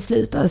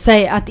beslutar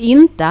sig att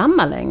inte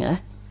amma längre.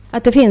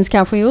 Att det finns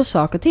kanske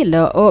orsaker till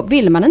det. Och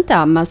vill man inte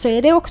amma så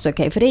är det också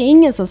okej. För det är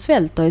ingen som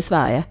svälter i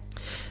Sverige.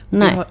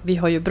 Nej. Vi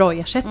har ju bra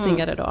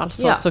ersättningar idag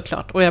alltså,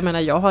 såklart. Och jag menar,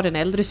 jag har en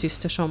äldre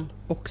syster som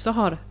också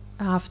har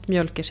haft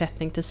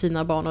mjölkersättning till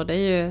sina barn. Och det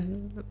är ju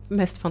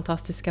mest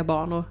fantastiska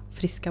barn och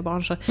friska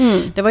barn. Så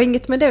det var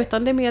inget med det,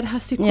 utan det är mer det här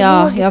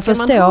psykologiska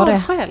man har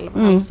det själv.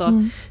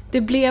 Alltså.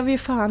 Det blev ju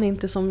fan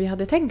inte som vi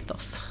hade tänkt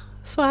oss.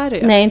 Så är det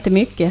ju. Nej, inte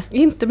mycket.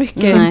 Inte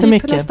mycket. Nej. Inte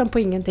mycket. Nästan på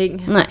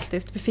ingenting. Nej.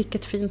 Faktiskt. Vi fick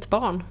ett fint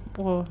barn.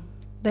 Och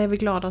det är vi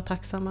glada och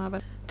tacksamma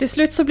över. Till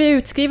slut så blir jag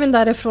utskriven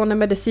därifrån när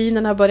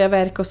medicinerna börjar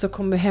verka. Och så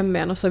kommer jag hem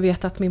igen. Och så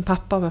vet att min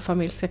pappa och min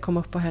familj ska komma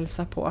upp och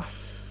hälsa på.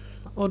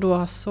 Och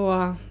då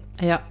så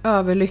är jag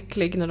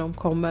överlycklig när de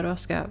kommer. Och jag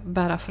ska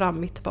bära fram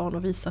mitt barn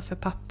och visa för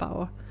pappa.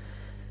 Och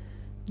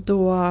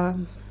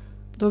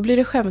då blir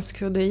det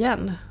skämskudde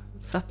igen.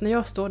 För att när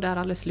jag står där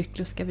alldeles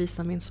lycklig och ska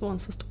visa min son.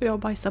 Så står jag och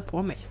bajsar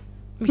på mig.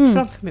 Mitt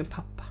framför min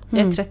pappa. Jag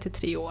är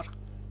 33 år.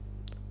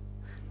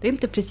 Det är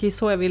inte precis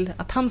så jag vill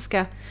att han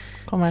ska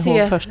komma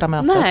ihåg första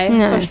mötet.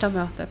 Nej, första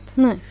mötet.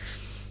 Nej.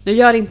 Nu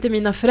gör inte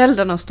mina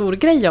föräldrar någon stor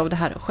grej av det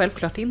här.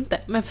 Självklart inte.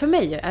 Men för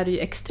mig är det ju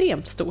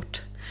extremt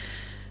stort.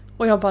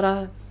 Och jag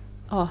bara,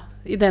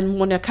 i den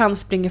mån jag kan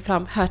springer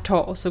fram.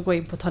 Och så går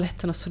in på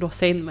toaletten och så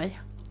låser in mig.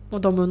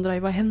 Och de undrar ju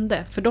vad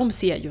hände. För de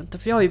ser ju inte.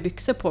 För jag har ju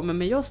byxor på mig.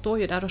 Men jag står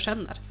ju där och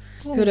känner.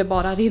 Hur det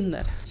bara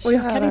rinner. Och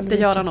jag kan inte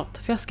göra något.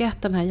 För jag ska äta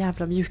den här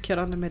jävla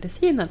mjukgörande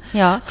medicinen.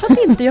 Ja. Så att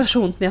det inte gör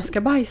så ont när jag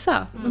ska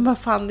bajsa. Men vad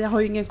fan, jag har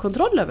ju ingen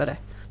kontroll över det.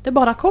 Det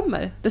bara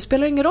kommer. Det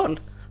spelar ingen roll.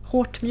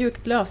 Hårt,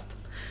 mjukt, löst.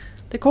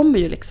 Det kommer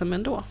ju liksom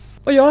ändå.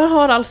 Och jag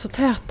har alltså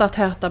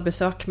täta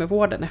besök med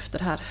vården efter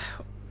det här.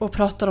 Och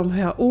pratar om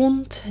hur jag har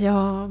ont.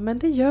 Ja, men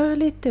det gör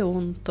lite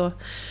ont. Och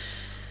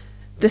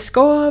det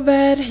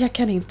skaver. Jag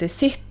kan inte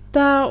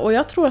sitta. Och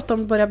jag tror att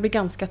de börjar bli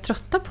ganska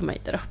trötta på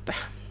mig där uppe.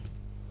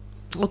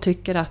 Och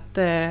tycker att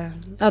du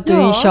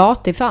är en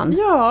tjatig fan.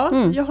 Ja,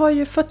 jag har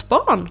ju fött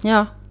barn.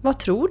 Ja. Vad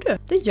tror du?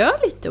 Det gör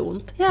lite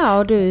ont. Ja,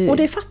 och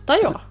det fattar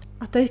jag.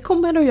 Att det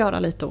kommer att göra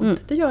lite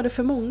ont. Det gör det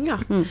för många.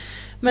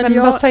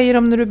 Men vad säger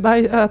de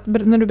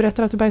när du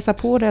berättar att du bajsar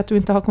på det, att du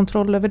inte har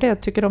kontroll över det?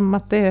 Tycker de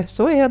att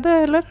så är det,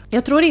 eller?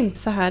 Jag tror inte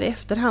så här i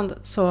efterhand.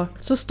 Så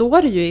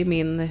står det ju i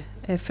min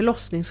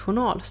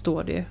förlossningsjournal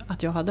står det ju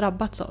att jag har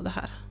drabbats av det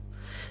här.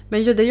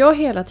 Men det jag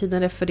hela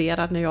tiden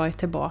refererar när jag är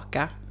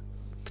tillbaka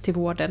till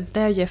vården, det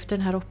är ju efter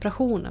den här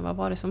operationen. Vad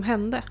var det som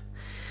hände?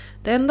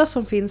 Det enda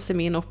som finns i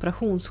min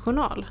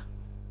operationsjournal,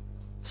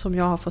 som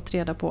jag har fått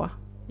reda på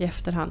i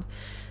efterhand,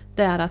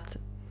 det är att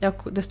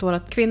det står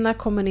att kvinna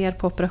kommer ner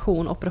på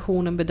operation.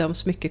 Operationen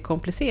bedöms mycket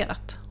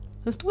komplicerat.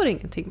 Det står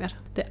ingenting mer.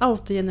 Det är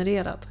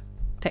autogenererad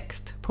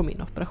text på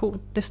min operation.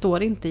 Det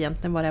står inte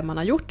egentligen vad det är man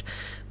har gjort,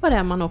 vad det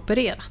är man har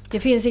opererat. Det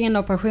finns ingen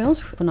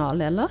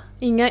operationsjournal, eller?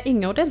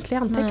 Inga ordentliga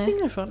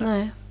anteckningar från det.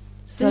 Nej.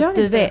 Så att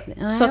du vet.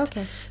 Nej,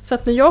 så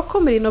att när jag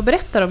kommer in och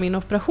berättar om min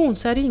operation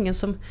så är det ingen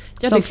som...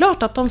 Ja, det är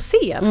klart att de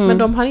ser, men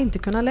de har inte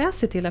kunnat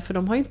läsa till det, för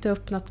de har inte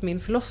öppnat min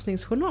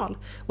förlossningsjournal.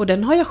 Och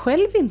den har jag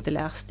själv inte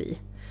läst i.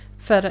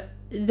 För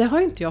det har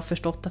inte jag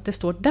förstått att det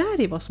står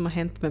där i vad som har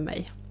hänt med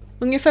mig.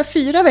 Ungefär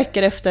 4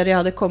 veckor efter jag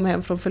hade kommit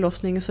hem från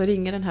förlossningen så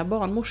ringer den här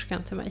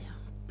barnmorskan till mig.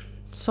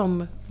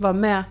 Som var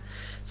med,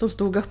 som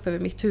stod upp över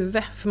mitt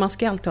huvud. För man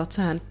ska alltid ha ett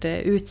sånt här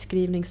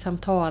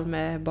utskrivningssamtal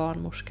med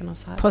barnmorskan och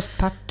så här.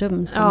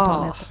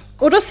 Postpartum-samtalet. Ja.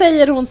 Och då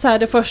säger hon så här,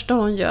 det första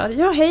hon gör.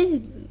 Ja,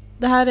 hej,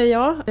 det här är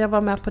jag. Jag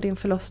var med på din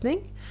förlossning.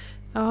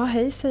 Ja,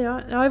 hej, säger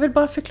jag. Ja, jag vill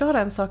bara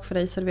förklara en sak för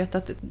dig så du vet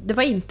att det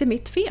var inte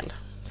mitt fel,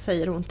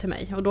 säger hon till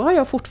mig. Och då har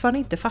jag fortfarande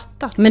inte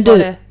fattat vad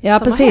det som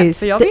har hänt.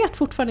 För jag vet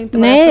fortfarande inte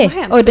vad det är som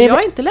har hänt. För jag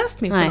har inte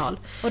läst min journal.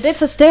 Och det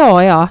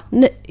förstår jag.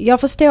 Jag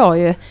förstår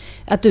ju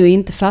att du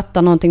inte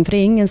fattar någonting. För det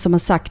är ingen som har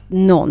sagt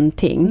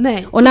någonting.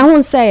 Nej. Och när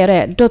hon säger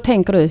det, då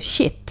tänker du,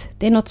 shit,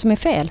 det är något som är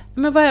fel.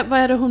 Men vad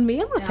är det hon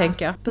menar,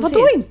 tänker jag?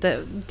 Vadå inte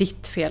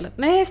ditt fel?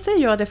 Nej,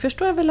 säger jag, det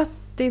förstår jag väl att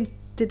det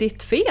inte är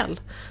ditt fel.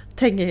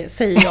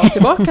 Säger jag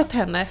tillbaka till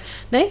henne.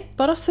 Nej,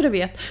 bara så du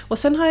vet. Och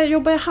sen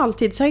jobbar jag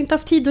halvtid så jag har inte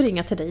haft tid att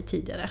ringa till dig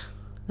tidigare.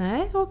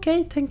 Nej,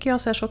 okej, tänker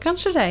jag så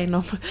kanske det är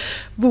inom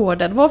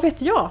vården. Vad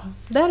vet jag?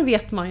 Där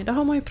vet man ju, där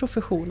har man ju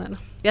professionen.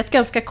 Vi har ett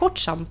ganska kort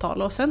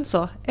samtal och sen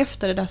så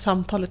efter det där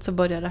samtalet så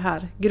börjar det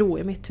här gro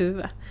i mitt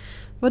huvud.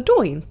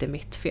 Vadå inte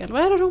mitt fel?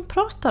 Vad är det de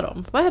pratar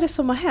om? Vad är det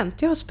som har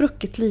hänt? Jag har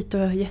spruckit lite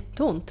och jag har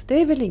jätteont.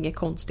 Det är väl inget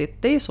konstigt,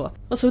 det är ju så.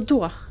 Och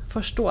så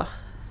först då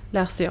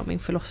läser jag min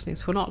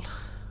förlossningsjournal.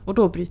 Och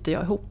då bryter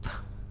jag ihop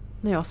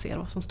när jag ser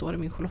vad som står i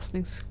min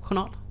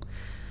förlossningsjournal.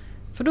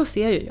 För då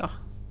ser ju jag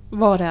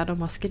vad det är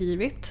de har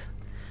skrivit,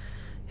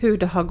 hur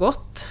det har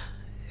gått,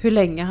 hur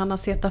länge han har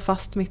suttit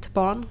fast mitt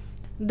barn.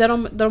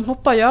 Där de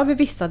hoppar ju över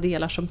vissa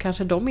delar som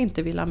kanske de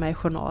inte vill ha med i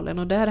journalen.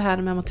 Och det är det här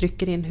med att man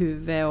trycker in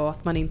huvudet och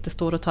att man inte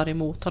står och tar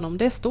emot honom.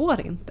 Det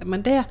står inte,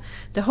 men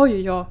det har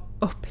ju jag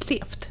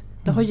upplevt.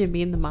 Det har ju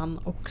min man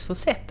också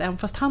sett, även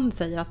fast han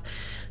säger att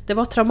det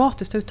var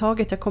traumatiskt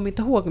överhuvudtaget, jag kommer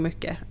inte ihåg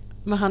mycket.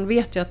 Men han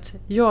vet ju att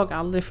jag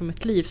aldrig för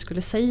mitt liv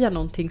skulle säga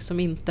någonting som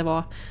inte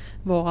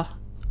var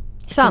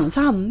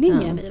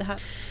sanningen i det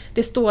här.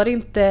 Det står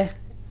inte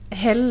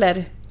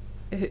heller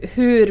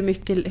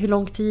hur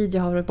lång tid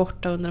jag har varit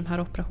borta under de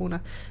här operationerna.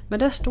 Men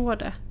där står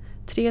det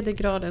 3:e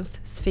gradens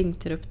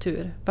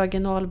sfinkterruptur,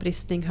 vaginal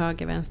bristning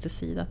höger vänster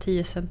sida,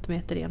 10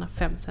 cm ena,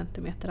 5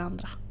 cm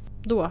andra.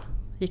 Då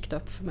gick det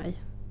upp för mig.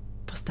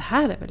 Fast det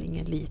här är väl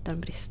ingen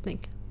liten bristning?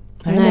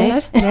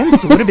 Nej. Det är en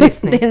stor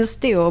bristning. Det är en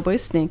stor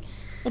bristning.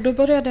 Och då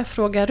började jag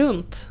fråga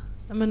runt.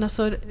 Men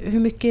alltså, hur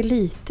mycket är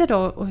lite då?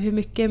 Och hur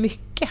mycket är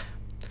mycket?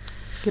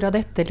 Grad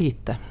 1 är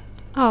lite.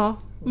 Ja,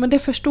 men det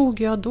förstod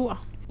jag då.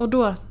 Och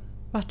då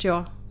vart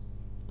jag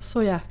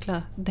så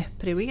jäkla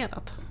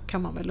deprimerad,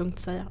 kan man väl lugnt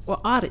säga. Och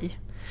arg.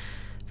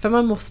 För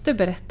man måste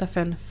berätta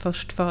för en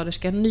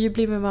förstföderska, en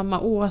nybliven mamma,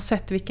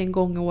 oavsett vilken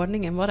gång i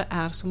ordningen, vad det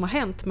är som har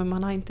hänt. Men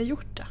man har inte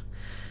gjort det.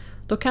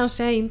 Då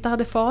kanske jag inte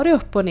hade farit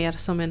upp och ner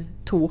som en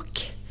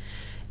tok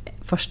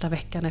första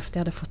veckan efter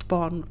jag hade fått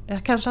barn.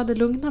 Jag kanske hade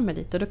lugnat mig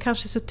lite och då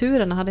kanske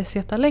suturerna hade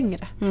suttit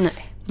längre.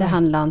 Nej, det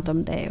handlar inte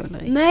om det,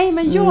 Ulrika. Nej,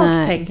 men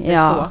jag tänkte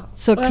så.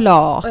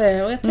 Såklart. Och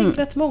jag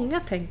tänker att många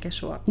tänker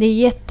så. Det är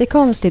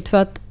jättekonstigt för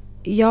att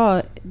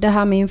det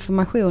här med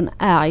information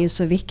är ju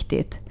så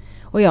viktigt.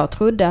 Och jag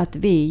trodde att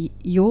vi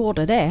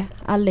gjorde det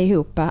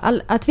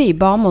allihopa. Att vi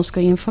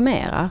barnmorskor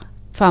informerar.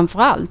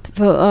 Framförallt.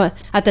 För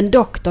att en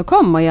doktor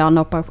kommer och gör en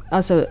operation,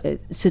 alltså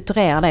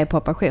suturerar dig på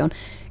operation.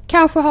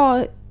 Kanske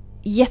har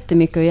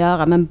jättemycket att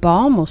göra, men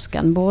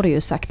barnmorskan borde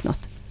ju sagt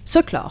något.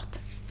 Såklart.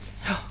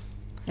 Ja.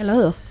 Eller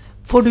hur?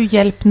 Får du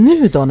hjälp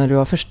nu då när du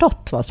har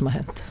förstått vad som har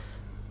hänt?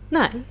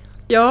 Nej.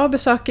 Jag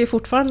besöker ju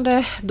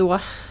fortfarande då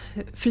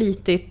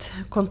flitigt,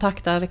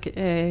 kontaktar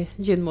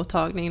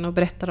gynmottagningen och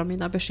berättar om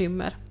mina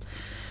bekymmer.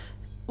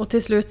 Och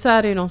till slut så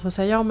är det ju någon som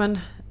säger,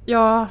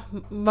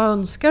 vad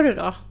önskar du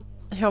då?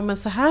 Ja, men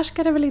så här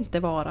ska det väl inte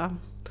vara.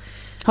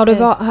 Har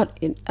du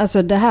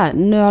alltså det här,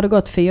 nu har det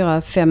gått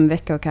 4-5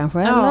 veckor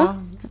kanske, ja,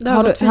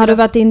 eller? Har du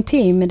varit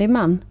intim med din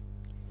man?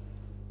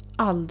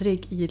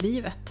 Aldrig i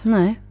livet.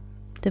 Nej,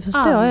 det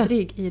förstår jag.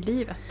 Aldrig i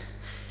livet.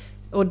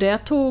 Och det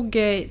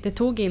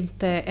tog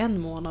inte 1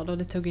 månad och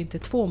det tog inte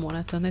 2 månader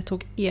utan det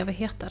tog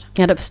evigheter.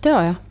 Ja, det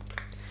förstår jag.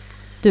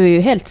 Du är ju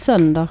helt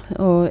sönder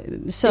och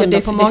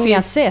sönder på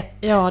många sätt.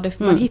 Ja,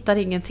 man hittar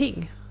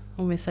ingenting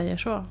om vi säger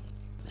så.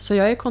 Så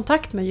jag är i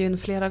kontakt med Gyn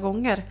flera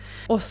gånger.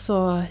 Och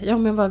så, ja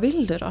men vad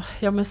vill du då?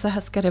 Ja men så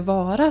här ska det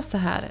vara så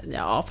här.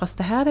 Ja fast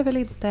det här är väl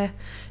inte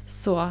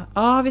så.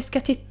 Ja vi ska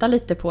titta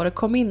lite på det,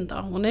 kom in då.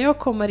 Och när jag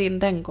kommer in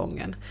den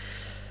gången,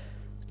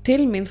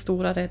 till min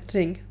stora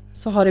räddning,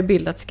 så har det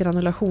bildats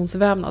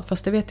granulationsvävnad.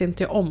 Fast det vet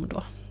inte jag om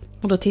då.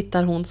 Och då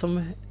tittar hon som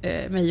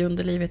mig i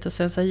underlivet och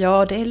säger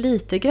ja det är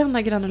lite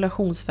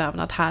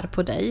granulationsvävnad här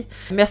på dig.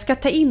 Men jag ska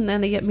ta in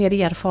en mer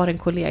erfaren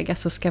kollega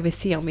så ska vi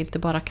se om vi inte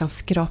bara kan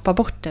skrapa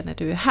bort det när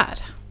du är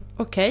här.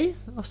 Okej,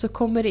 och så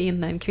kommer det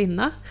in en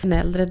kvinna, en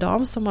äldre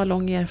dam som har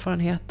lång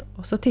erfarenhet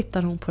och så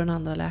tittar hon på den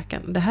andra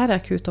läkaren. Det här är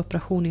akut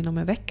operation inom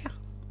en vecka.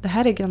 Det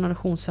här är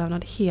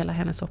granulationsvävnad hela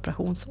hennes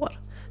operationsår.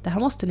 Det här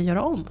måste ni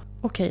göra om.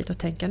 Okej, då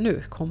tänker jag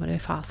nu kommer det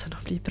fasen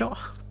att bli bra.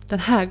 Den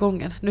här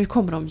gången, nu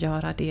kommer de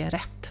göra det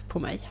rätt på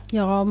mig.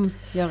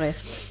 Gör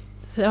rätt.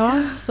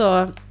 Ja,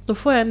 så då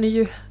får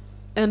jag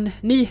en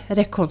ny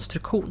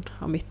rekonstruktion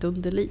av mitt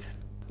underliv.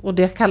 Och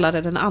det kallar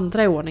det den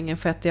andra i ordningen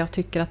för att jag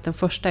tycker att den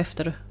första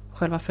efter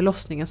själva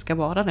förlossningen ska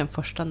vara den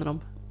första när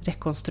de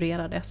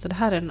rekonstruerar det. Så det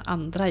här är den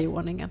andra i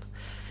ordningen.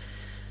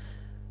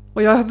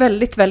 Och jag är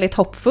väldigt, väldigt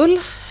hoppfull.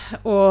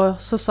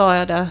 Och så sa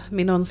jag det,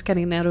 min önskan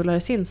innan jag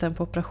rullades in sen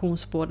på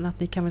operationsborden, att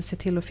ni kan väl se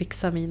till att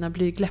fixa mina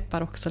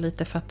blygläppar också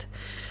lite för att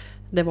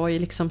det var ju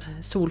liksom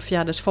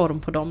solfjädersform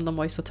på dem. De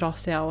var ju så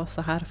trasiga och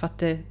så här för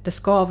att det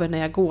skaver när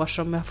jag går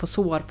som jag får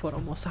sår på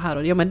dem och så här.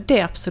 Och ja men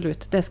det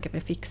absolut, det ska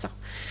vi fixa.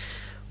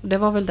 Och det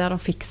var väl där de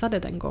fixade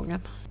den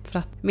gången. För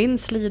att min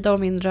slida och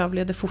min röv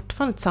levde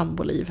fortfarande ett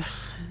samboliv.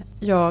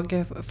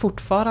 Jag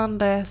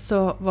fortfarande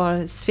så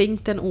var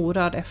sfinkten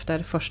orörd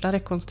efter första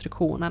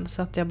rekonstruktionen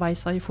så att jag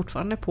bajsar ju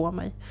fortfarande på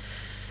mig.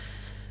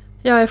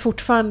 Jag är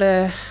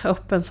fortfarande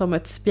öppen som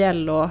ett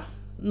spjäll och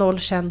noll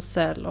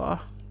känsel och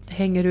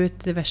hänger ut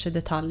diverse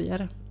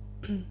detaljer.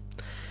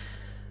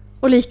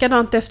 Och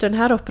likadant efter den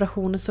här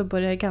operationen så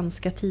började jag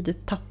ganska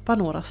tidigt tappa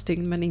några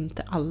stygn men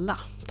inte alla,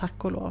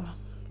 tack och lov.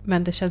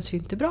 Men det känns ju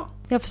inte bra.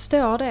 Jag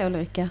förstår det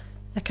Ulrika.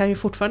 Jag kan ju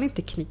fortfarande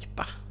inte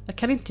knipa. Jag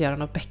kan inte göra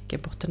något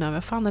bäckenbotten över.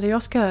 Vad fan är det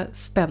jag ska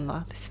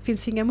spänna? Det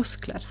finns inga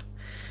muskler.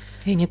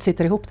 Inget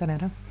sitter ihop där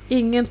nere?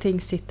 Ingenting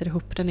sitter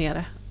ihop där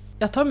nere.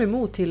 Jag tar mig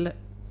emot till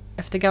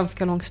efter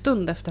ganska lång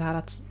stund efter det här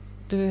att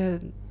du,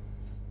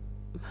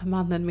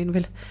 mannen min,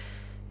 vill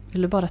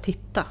du bara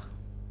titta?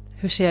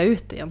 Hur ser jag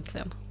ut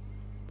egentligen?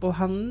 Och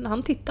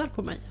han tittar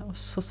på mig och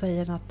så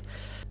säger han att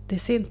det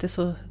ser inte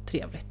så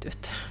trevligt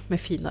ut med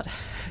finare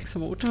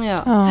liksom ord.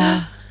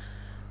 Ja.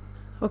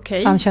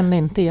 Okej. Han kände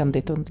inte igen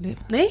ditt underliv?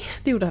 Nej,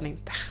 det gjorde han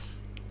inte.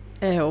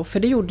 Och för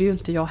det gjorde ju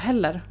inte jag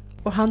heller.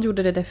 Och han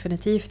gjorde det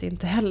definitivt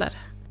inte heller.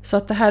 Så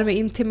att det här med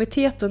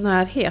intimitet och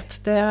närhet,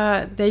 det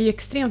är ju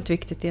extremt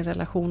viktigt i en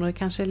relation. Och det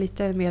kanske är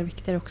lite mer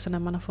viktigt också när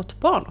man har fått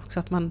barn också.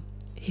 Att man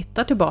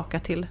hittar tillbaka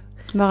till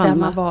varandra. Där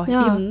man var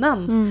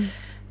innan. Mm.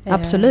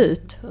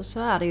 Absolut. Och så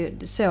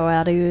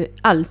är det ju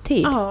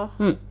alltid. Ja.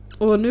 Mm.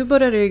 Och nu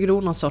börjar det ju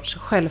gro någon sorts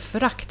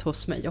självförakt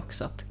hos mig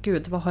också. Att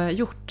gud, vad har jag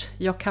gjort?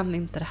 Jag kan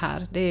inte det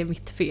här. Det är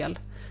mitt fel.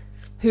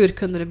 Hur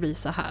kunde det bli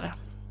så här?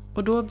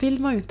 Och då vill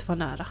man ju inte vara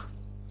nära.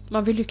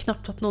 Man vill ju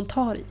knappt att någon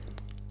tar i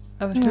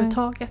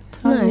överhuvudtaget.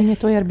 Har du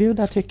inget att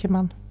erbjuda tycker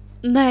man?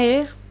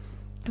 Nej,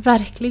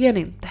 verkligen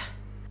inte.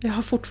 Jag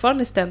har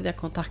fortfarande ständiga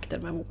kontakter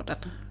med vården.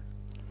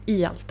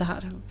 I allt det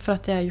här. För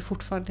att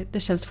det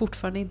känns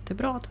fortfarande inte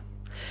bra.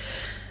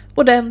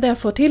 Och det enda jag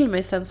får till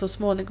mig sen så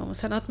småningom och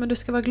sen att men du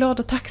ska vara glad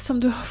och tacksam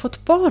du har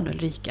fått barn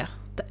Ulrika.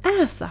 Det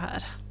är så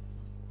här.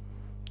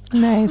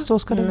 Nej, så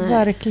ska det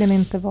verkligen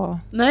inte vara.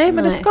 Nej,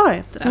 men det ska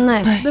inte det.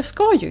 Nej. Det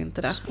ska ju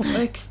inte det. Jag är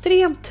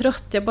extremt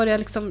trött.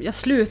 Jag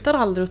slutar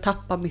aldrig att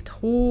tappa mitt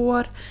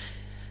hår.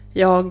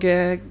 Jag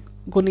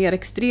går ner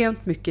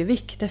extremt mycket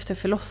vikt efter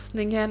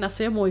förlossningen.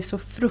 Alltså jag mår ju så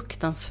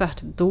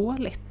fruktansvärt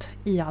dåligt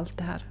i allt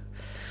det här.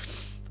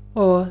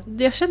 Och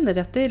jag känner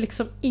att det är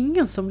liksom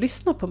ingen som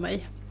lyssnar på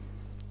mig.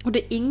 Och det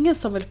är ingen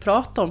som vill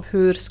prata om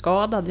hur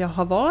skadad jag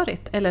har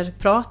varit. Eller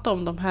prata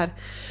om de här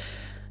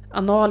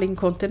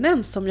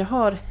analinkontinens som jag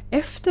har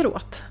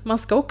efteråt. Man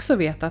ska också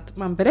veta att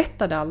man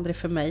berättade aldrig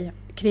för mig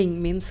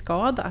kring min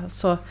skada.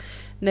 Så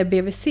när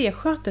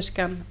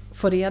BVC-sköterskan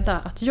får reda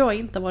att jag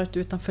inte varit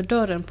utanför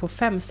dörren på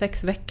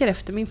 5-6 veckor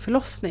efter min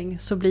förlossning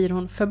så blir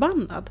hon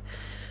förbannad.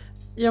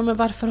 Ja, men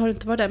varför har du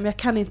inte varit där? Men jag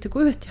kan inte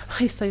gå ut. Jag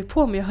bajsar ju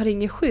på mig. Jag har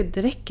inget skydd.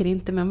 Det räcker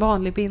inte med en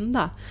vanlig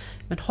binda.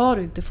 Men har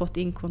du inte fått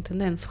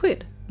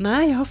inkontinensskydd?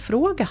 Nej, jag har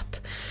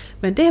frågat.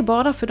 Men det är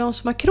bara för de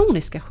som har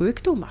kroniska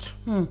sjukdomar.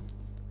 Mm.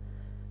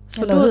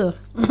 Så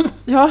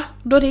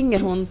då ringer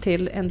hon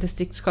till en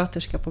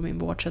distriktssköterska på min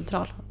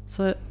vårdcentral.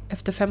 Så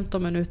efter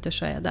 15 minuter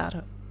så är jag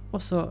där.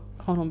 Och så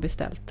har hon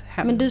beställt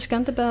hem. Men du ska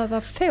inte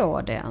behöva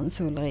få det,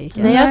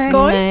 Ulrika. Nej, jag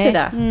ska inte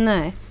det.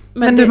 Nej.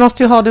 Men du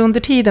måste ju ha det under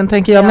tiden,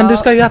 tänker jag. Ja. Men du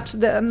ska ju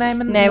absolut... Nej,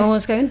 men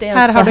hon ska ju inte ens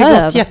här har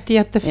det gått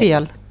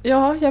jättefel.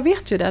 Ja, jag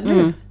vet ju det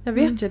nu. Jag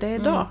vet ju det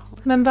idag.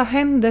 Men vad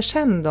händer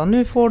sen då?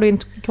 Nu får du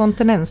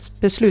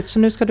inkontinensbeslut, så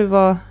nu ska du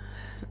vara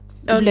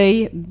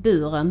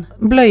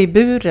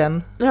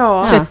blöjburen.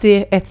 Ja.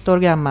 31 år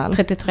gammal.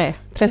 33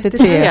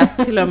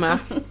 till och med.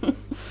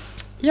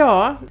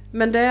 Ja,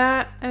 men det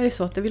är ju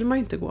så att det vill man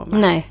ju inte gå med.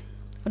 Nej,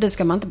 och det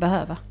ska man inte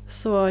behöva.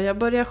 Så jag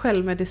börjar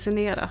själv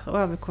medicinera och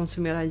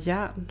överkonsumera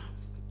järn.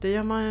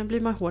 Det blir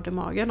man hård i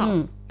magen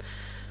av.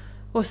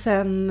 Och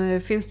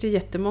sen finns det ju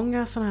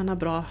jättemånga sådana här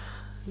bra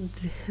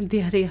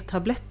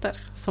diarrétabletter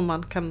som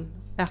man kan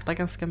äta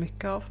ganska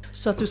mycket av.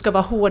 Så att du ska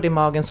vara hård i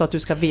magen så att du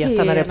ska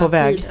veta när det är på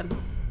väg.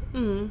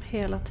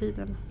 Hela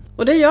tiden.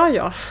 Och det gör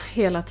jag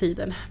hela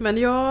tiden. Men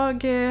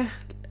jag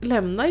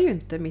lämnar ju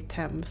inte mitt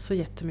hem så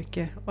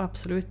jättemycket och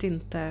absolut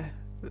inte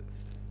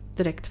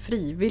direkt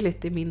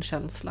frivilligt i min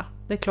känsla.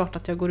 Det är klart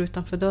att jag går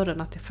utanför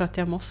dörren för att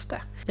jag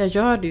måste. Jag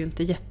gör det ju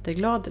inte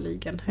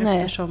jättegladeligen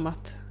eftersom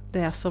att det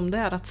är som det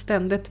är. Att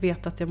ständigt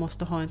veta att jag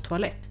måste ha en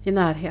toalett i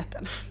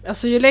närheten.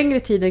 Alltså ju längre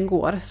tiden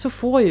går så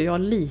får ju jag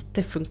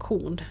lite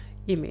funktion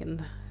i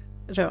min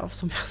röv,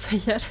 som jag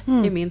säger.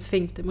 I min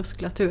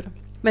sfinktermuskulatur.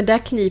 Men det här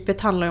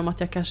knipet handlar om att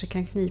jag kanske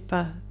kan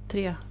knipa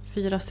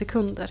 3-4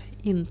 sekunder,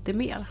 inte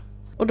mer.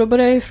 Och då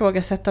börjar jag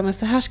ifrågasätta, men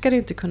så här ska det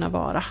inte kunna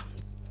vara.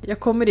 Jag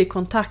kommer i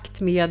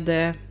kontakt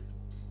med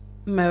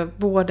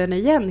vården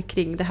igen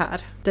kring det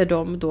här. Där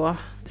de då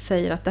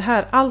säger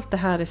att allt det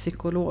här är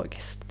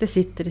psykologiskt. Det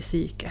sitter i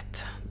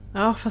psyket.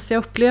 Ja, fast jag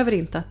upplever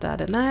inte att det är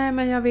det. Nej,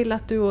 men jag vill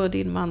att du och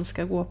din man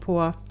ska gå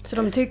på... Så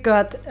de tycker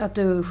att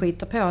du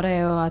skiter på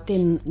det och att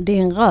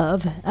din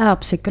röv är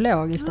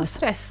psykologiskt? Ja,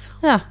 stress.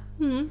 Ja,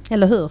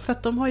 eller hur? För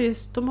att de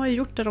har ju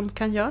gjort det de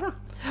kan göra.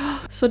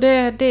 Så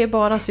det är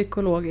bara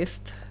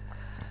psykologiskt.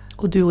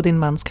 Och du och din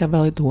man ska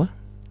vara då?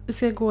 Vi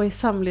ska gå i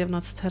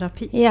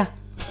samlevnadsterapi. Ja.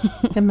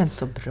 Ja, men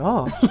så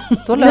bra.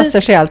 Då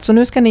löser sig allt. Så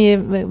nu ska ni...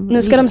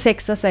 Nu ska de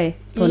sexa sig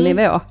på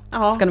nivå.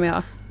 Ja. Ska de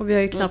göra. Och vi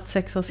har ju knappt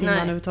sex oss innan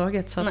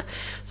överhuvudtaget.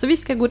 Så vi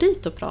ska gå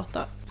dit och prata.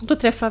 Då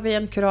träffar vi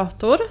en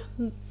kurator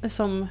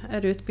som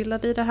är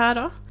utbildad i det här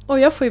då. Och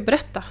jag får ju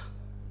berätta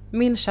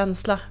min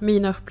känsla,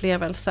 mina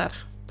upplevelser.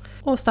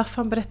 Och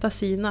Staffan berättar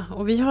sina.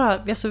 Och vi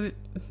har, alltså,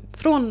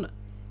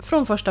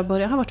 från första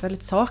början har varit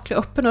väldigt saklig,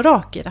 öppen och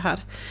rak i det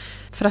här.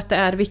 För att det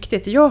är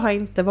viktigt. Jag har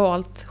inte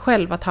valt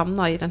själv att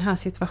hamna i den här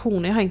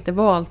situationen. Jag har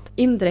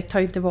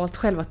inte valt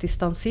själv att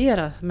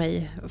distansera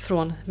mig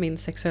från min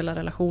sexuella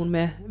relation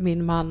med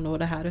min man och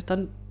det här.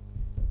 Utan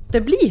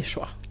det blir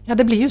så. Ja,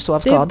 det blir ju så av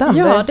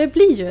skadan. Det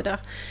blir ju det.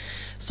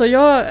 Så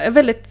jag är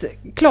väldigt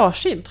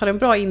klarsynt, har en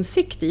bra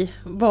insikt i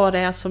vad det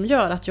är som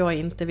gör att jag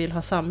inte vill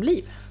ha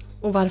samliv.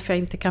 Och varför jag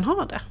inte kan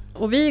ha det.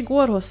 Och vi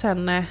går hos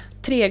henne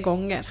 3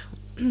 gånger.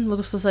 Och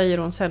då så säger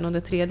hon sen under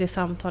 3:e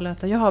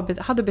samtalet att jag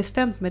hade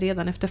bestämt mig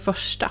redan efter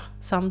första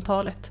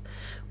samtalet.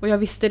 Och jag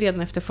visste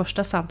redan efter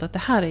första samtalet att det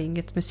här är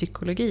inget med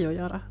psykologi att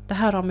göra. Det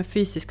här har med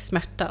fysisk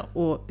smärta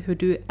och hur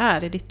du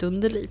är i ditt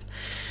underliv.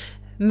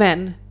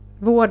 Men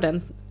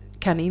vården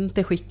kan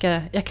inte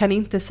jag kan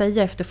inte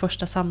säga efter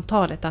första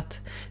samtalet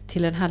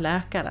till den här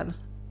läkaren.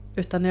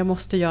 Utan jag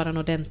måste göra en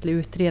ordentlig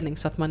utredning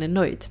så att man är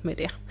nöjd med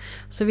det.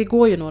 Så vi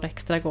går ju några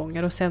extra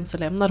gånger och sen så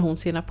lämnar hon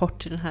sin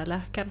rapport till den här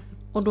läkaren.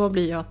 Och då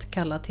blir jag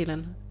kallad till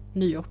en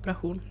ny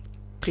operation.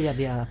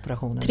 3:e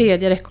operationen.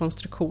 3:e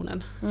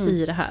rekonstruktionen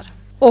i det här.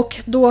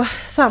 Och då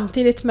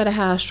samtidigt med det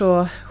här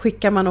så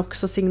skickar man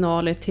också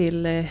signaler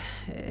till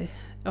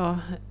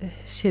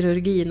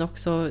kirurgin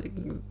också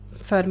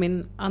för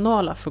min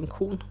anala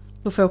funktion.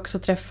 Då får jag också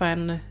träffa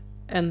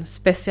en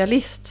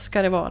specialist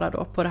ska det vara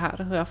då på det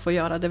här. Och jag får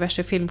göra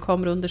diverse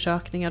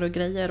filmkameraundersökningar och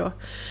grejer. Och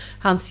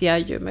han ser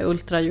ju med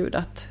ultraljud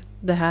att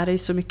det här är ju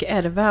så mycket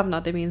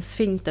ärrvävnad i min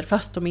sfinkter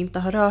fast de inte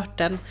har rört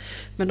den.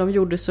 Men de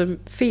gjorde så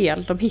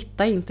fel. De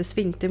hittade inte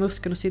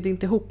sfinktermuskeln och sydde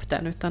inte ihop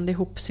den. Utan det är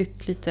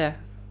ihopsytt lite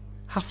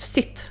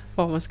hafsigt,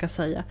 vad man ska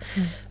säga.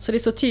 Så det är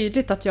så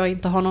tydligt att jag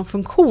inte har någon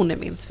funktion i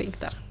min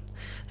sfinkter.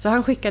 Så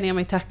han skickar ner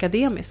mig till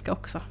Akademiska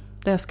också.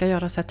 Där jag ska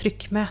göra så här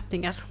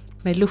tryckmätningar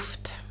med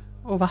luft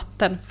och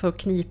vatten för att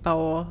knipa.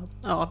 Och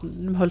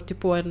de höll ju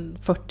på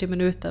 40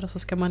 minuter och så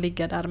ska man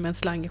ligga där med en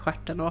slang i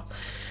stjärten och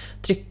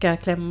trycka,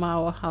 klämma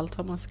och allt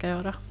vad man ska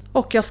göra.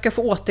 Och jag ska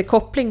få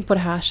återkoppling på det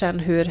här sen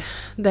hur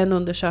den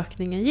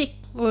undersökningen gick.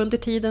 Och under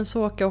tiden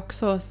så åker jag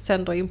också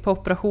sen då in på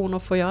operation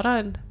och får göra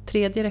en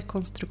 3:e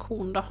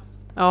rekonstruktion då.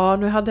 Ja,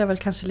 nu hade jag väl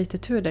kanske lite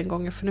tur den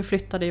gången för nu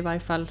flyttade i varje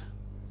fall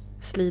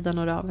slidan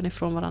och röven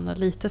ifrån varandra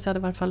lite. Så jag hade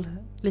i varje fall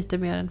lite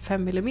mer än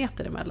 5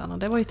 millimeter emellan och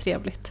det var ju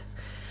trevligt.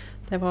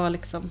 Det var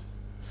liksom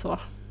så.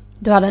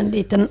 Du hade en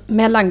liten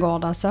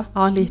mellangård alltså?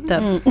 Ja, en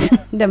liten.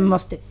 Den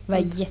måste vara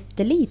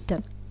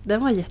jätteliten.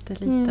 Den var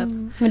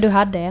jätteliten. Men du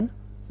hade en?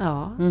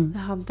 Ja, jag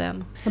hade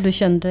en. Och du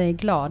kände dig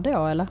glad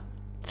då, eller?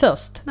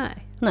 Först?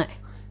 Nej.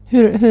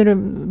 Hur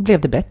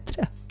blev det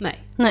bättre?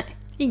 Nej.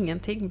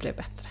 Ingenting blev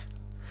bättre.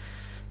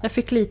 Jag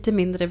fick lite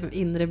mindre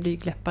inre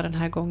blygläppar den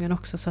här gången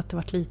också så att det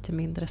var lite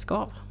mindre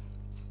skav.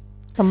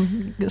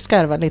 De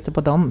skarvar lite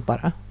på dem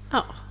bara?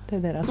 Ja. Det är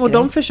deras Och grej.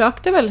 de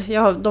försökte väl,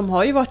 de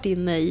har ju varit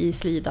inne i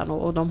slidan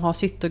och de har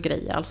sytt och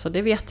grejer, alltså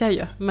det vet jag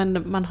ju.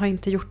 Men man har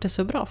inte gjort det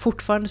så bra.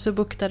 Fortfarande så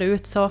buktar det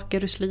ut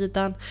saker ur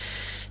slidan.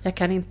 Jag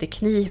kan inte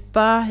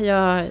knipa,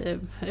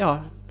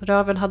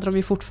 röven hade de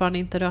ju fortfarande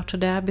inte rört, så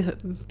det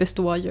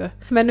består ju.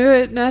 Men nu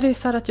är det ju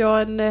så här att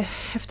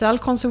efter all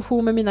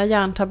konsumtion med mina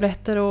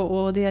järntabletter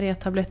och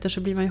diarrétabletter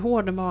så blir man ju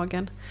hård i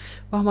magen.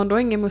 Och har man då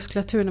ingen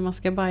muskulatur när man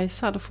ska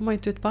bajsa, då får man ju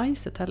inte ut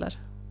bajset heller.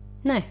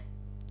 Nej.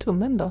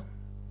 Tummen då?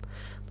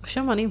 Då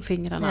kör man in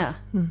fingrarna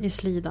i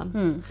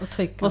slidan. Och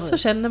trycker Och så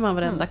ut. känner man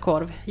varenda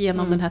korv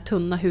genom den här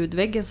tunna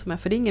hudväggen som är.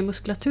 För det är ingen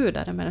muskulatur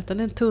där med, utan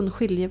det är en tunn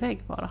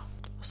skiljevägg bara.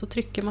 Och så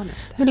trycker man ut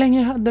det. Hur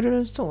länge hade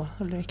du så,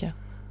 Ulrika?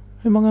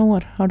 Hur många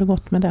år har du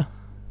gått med det?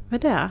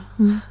 Med det?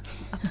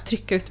 Att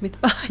trycka ut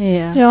mitt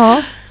bajs?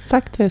 Ja,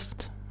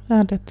 faktiskt.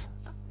 Ärligt.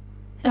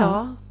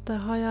 Ja, det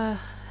har jag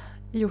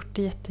gjort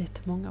i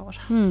jättemånga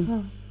år.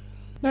 Ja.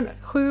 Men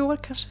 7 år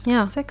kanske?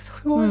 Ja.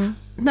 6-7 år.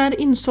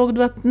 när insåg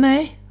du att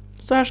nej,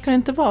 så här ska det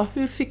inte vara?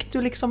 Hur fick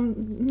du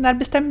när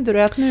bestämde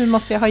du att nu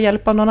måste jag ha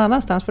hjälp av någon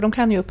annanstans? För de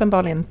kan ju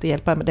uppenbarligen inte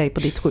hjälpa dig på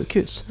ditt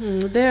sjukhus.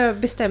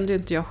 Det bestämde ju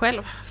inte jag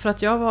själv. För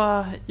att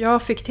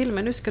jag fick till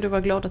mig, nu ska du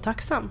vara glad och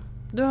tacksam.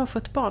 Du har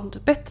fått barn,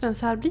 bättre än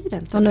så här blir det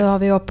inte. Och nu har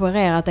vi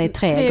opererat dig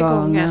 3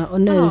 gånger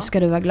och nu ska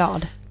du vara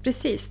glad.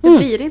 Precis, det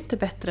blir inte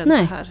bättre än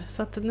Nej. så här.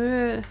 Så att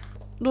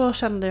då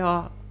kände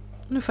jag,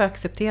 nu får jag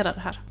acceptera det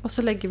här. Och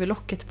så lägger vi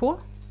locket på.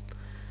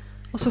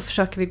 Och så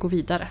försöker vi gå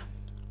vidare.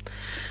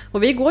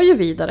 Och vi går ju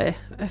vidare,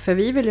 för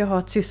vi vill ju ha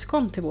ett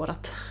syskon till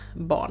vårat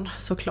barn,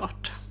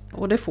 såklart.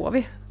 Och det får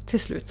vi till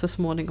slut så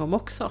småningom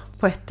också.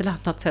 På ett eller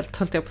annat sätt,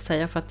 höll jag på att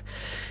säga. För att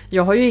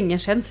jag har ju ingen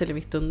känsla i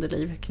mitt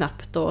underliv,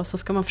 knappt. Och så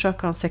ska man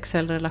försöka ha en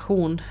sexuell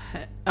relation.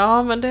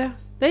 Ja, men det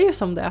är ju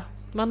som det är.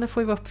 Man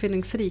får ju vara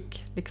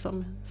uppfinningsrik,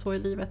 liksom, så i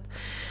livet.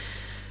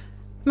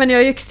 Men jag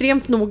är ju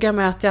extremt noga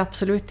med att jag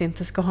absolut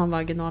inte ska ha en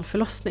vaginal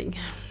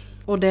förlossning.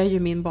 Och det är ju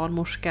min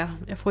barnmorska.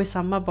 Jag får ju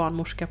samma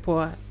barnmorska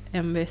på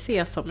MVC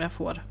som jag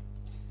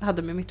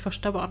hade med mitt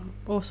första barn.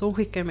 Och så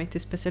skickar jag mig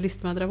till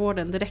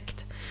specialistmödravården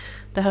direkt.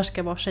 Det här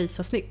ska vara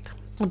kejsarsnitt.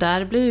 Och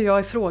där blir ju jag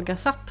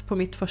ifrågasatt på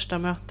mitt första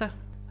möte.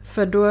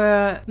 För då,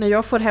 när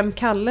jag får hem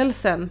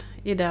kallelsen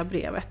i det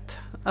brevet,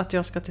 att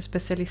jag ska till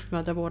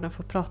specialistmödravården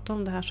för att prata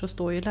om det här, så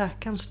står ju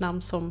läkarens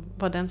namn som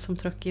var den som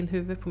tryckte in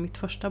huvudet på mitt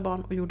första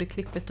barn och gjorde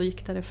klippet och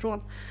gick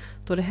därifrån.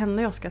 Då är det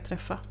henne jag ska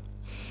träffa.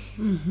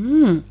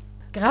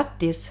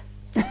 Grattis!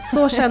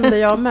 Så kände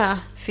jag med.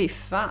 Fy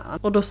fan.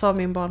 Och då sa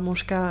min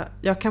barnmorska,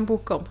 jag kan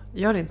boka om.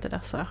 Gör inte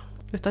det, så.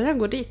 Utan jag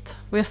går dit.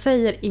 Och jag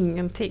säger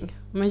ingenting.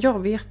 Men jag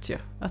vet ju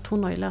att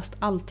hon har ju läst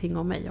allting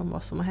om mig, om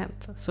vad som har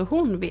hänt. Så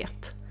hon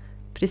vet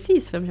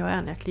precis vem jag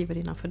är när jag kliver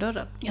innanför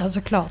dörren. Ja,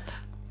 såklart.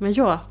 Men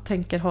jag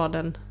tänker ha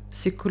den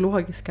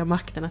psykologiska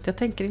makten att jag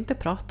tänker inte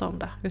prata om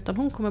det. Utan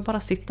hon kommer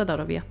bara sitta där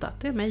och veta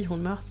att det är mig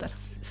hon möter.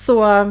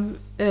 Så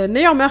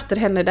när jag möter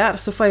henne där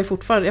så får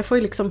jag får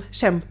ju liksom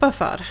kämpa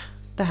för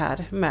det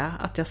här med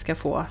att jag ska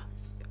få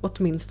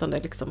åtminstone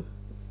liksom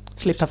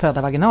Slippa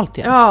föda vaginalt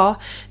igen.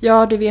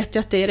 Ja, du vet ju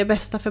att det är det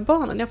bästa för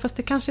barnen. Ja, fast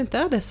det kanske inte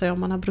är det, så om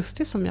man har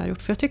brustit som jag har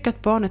gjort. För jag tycker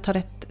att barnet har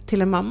rätt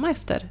till en mamma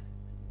efter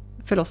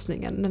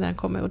förlossningen när den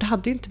kommer. Och det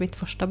hade ju inte mitt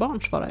första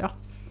barn, svarar jag.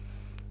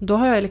 Då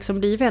har jag liksom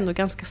blivit ändå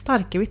ganska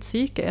stark i mitt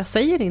psyke. Jag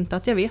säger inte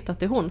att jag vet att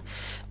det är hon.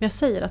 Men jag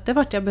säger att det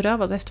vart jag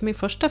berövad efter min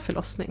första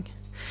förlossning.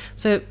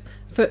 Så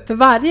för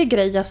varje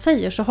grej jag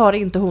säger så har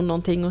inte hon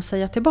någonting att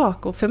säga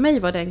tillbaka. Och för mig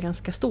var det en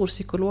ganska stor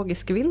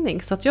psykologisk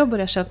vinning. Så att jag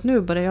börjar känna att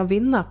nu börjar jag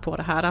vinna på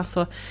det här.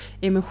 Alltså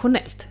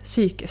emotionellt,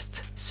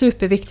 psykiskt.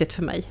 Superviktigt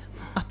för mig.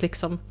 Att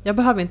liksom, jag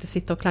behöver inte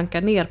sitta och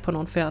klanka ner på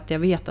någon för att jag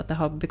vet att det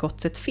har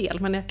begåtts ett fel.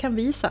 Men jag kan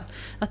visa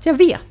att jag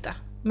vet det.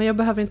 Men jag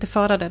behöver inte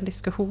föra den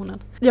diskussionen.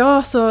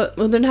 Ja, så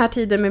under den här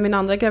tiden med min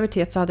andra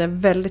graviditet så hade jag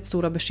väldigt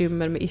stora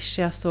bekymmer med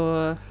ischias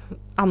och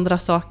andra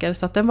saker.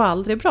 Så att den var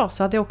aldrig bra.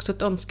 Så hade jag också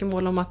ett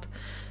önskemål om att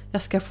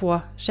jag ska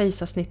få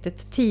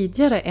kejsarsnittet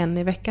tidigare än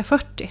i vecka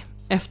 40.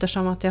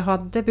 Eftersom att jag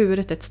hade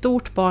burit ett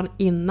stort barn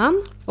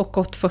innan och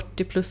gått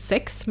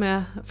 40+6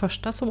 med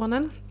första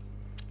sonen.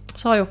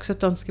 Så har jag också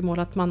ett önskemål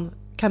att man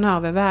kan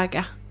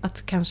överväga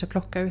att kanske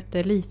plocka ut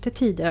det lite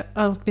tidigare,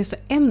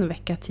 åtminstone 1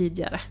 vecka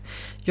tidigare.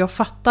 Jag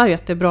fattar ju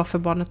att det är bra för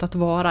barnet att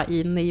vara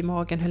inne i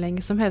magen hur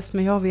länge som helst,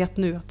 men jag vet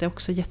nu att det är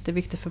också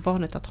jätteviktigt för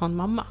barnet att ha en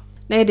mamma.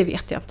 Nej, det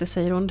vet jag inte,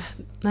 säger hon.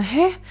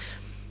 Nej,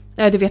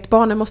 du vet,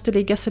 barnen måste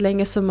ligga så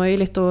länge som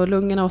möjligt och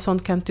lungorna och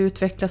sånt kan inte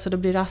utvecklas och det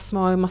blir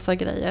astma och en massa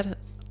grejer.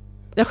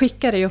 Jag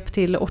skickar dig upp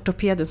till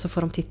ortopeden så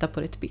får de titta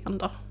på ditt ben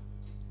då.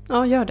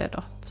 Ja, gör det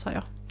då, sa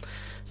jag.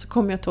 Så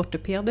kommer jag till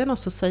ortopeden och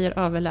så säger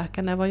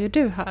överläkaren, vad gör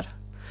du här?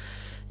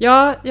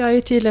 Ja, jag är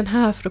ju tydligen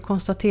här för att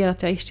konstatera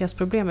att jag har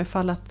ischiasproblem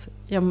ifall att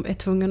jag är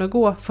tvungen att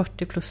gå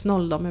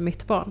 40+0 då med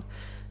mitt barn.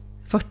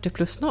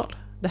 40+0?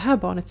 Det här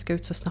barnet ska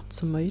ut så snabbt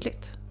som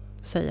möjligt.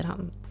 säger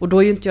han. Och då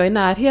är ju inte jag i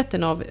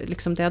närheten av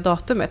liksom det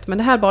datumet. Men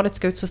det här barnet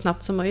ska ut så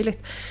snabbt som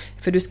möjligt.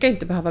 För du ska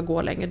inte behöva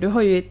gå längre. Du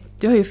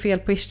har ju fel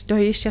på du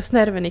har ju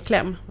ischiasnerven i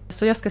kläm.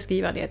 Så jag ska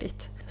skriva ner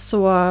dit.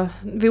 Så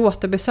vid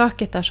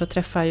återbesöket där så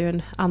träffade jag ju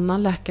en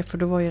annan läkare. För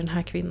då var ju den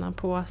här kvinnan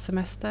på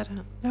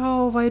semester.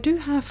 Ja, och vad är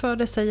du här för?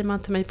 Det säger man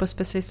till mig på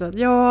specialist.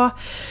 Ja,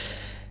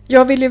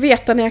 jag vill ju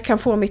veta när jag kan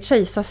få mitt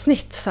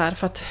kejsarsnitt. Så här,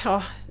 för att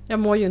jag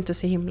mår ju inte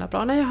så himla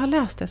bra. Nej, jag har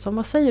läst det. Så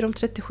vad säger de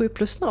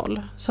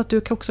 37+0? Så att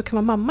du också kan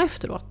vara mamma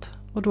efteråt.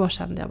 Och då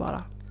kände jag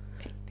bara,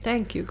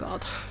 thank you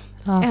God.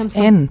 Ja,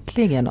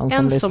 äntligen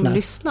någon som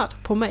lyssnar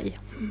på mig.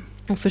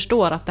 Och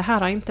förstår att det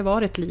här har inte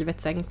varit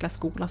livets enkla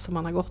skola som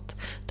man har gått.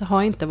 Det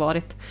har inte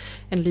varit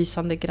en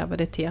lysande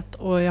graviditet.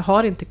 Och jag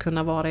har inte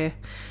kunnat vara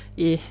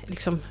i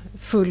liksom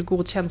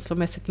fullgod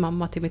känslomässigt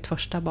mamma till mitt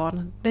första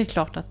barn. Det är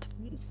klart att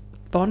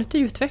barnet är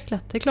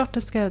utvecklat. Det är klart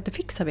det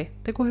fixar vi.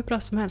 Det går hur bra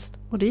som helst.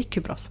 Och det gick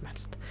hur bra som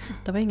helst.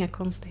 Det var inga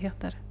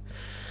konstigheter.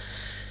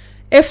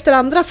 Efter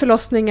andra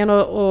förlossningen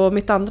och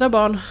mitt andra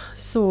barn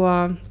så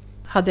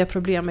hade jag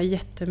problem med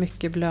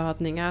jättemycket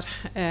blödningar.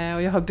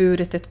 Och jag har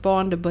burit ett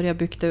barn. Det börjar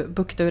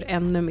bukta ur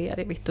ännu mer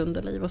i mitt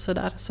underliv och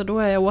sådär. Så då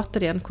är jag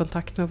återigen i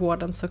kontakt med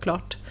vården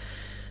såklart.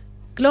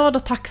 Glad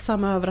och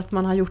tacksam över att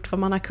man har gjort vad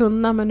man har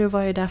kunnat, men nu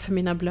var jag där för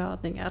mina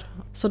blödningar.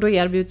 Så då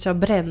erbjuds jag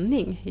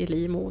bränning i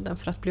livmodern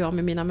för att bli av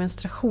med mina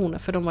menstruationer,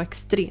 för de var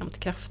extremt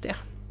kraftiga.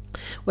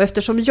 Och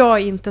eftersom jag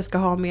inte ska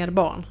ha mer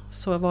barn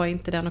så var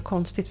inte det något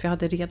konstigt, för jag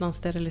hade redan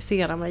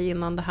steriliserat mig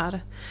innan det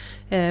här.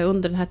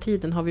 Under den här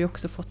tiden har vi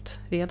också fått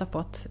reda på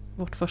att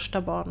vårt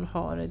första barn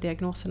har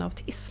diagnosen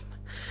autism.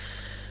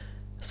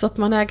 Så att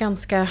man är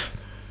ganska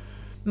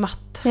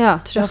matt. Ja,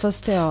 jag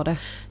förstår det.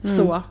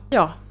 Så,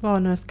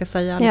 vad nu jag ska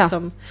säga.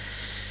 Liksom.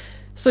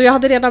 Så jag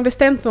hade redan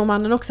bestämt med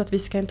mannen också att vi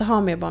ska inte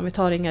ha mer barn, vi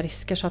tar inga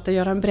risker. Så att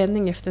göra en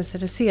bränning efter en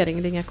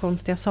sterilisering, det är inga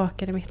konstiga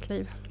saker i mitt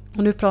liv.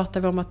 Och nu pratar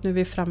vi om att nu är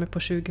vi framme på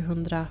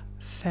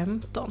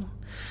 2015.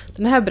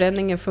 Den här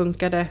bränningen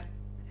funkade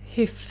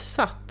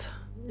hyfsat.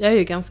 Jag är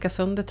ju ganska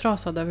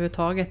söndertrasad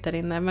överhuvudtaget där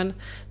inne, men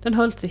den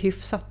höll sig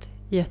hyfsat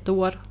i 1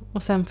 år.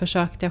 Och sen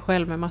försökte jag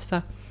själv med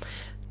massa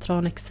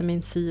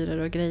tranexaminsyror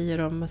och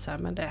grejer om så här,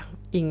 men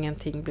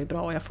ingenting blir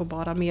bra och jag får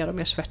bara mer och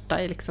mer svärta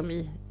liksom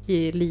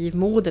i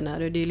livmodern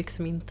här, och det är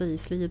liksom inte i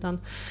slidan.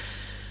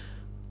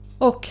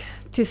 Och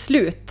till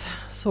slut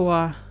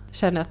så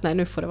känner jag att nej,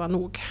 nu får det vara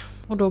nog.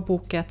 Och då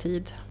bokar jag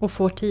tid och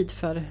får tid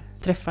för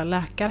att träffa en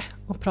läkare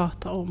och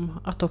prata om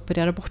att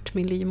operera bort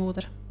min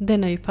livmoder.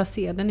 Den är ju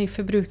passé, den är ju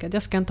förbrukad.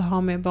 Jag ska inte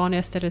ha mer barn, jag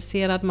är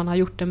steriliserad, man har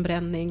gjort en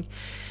bränning.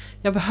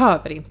 Jag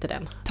behöver inte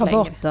den Ta längre.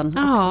 bort den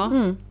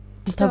också.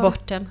 Ja, ta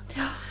bort den.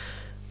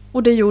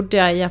 Och det gjorde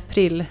jag i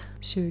april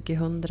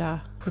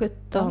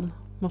 2017.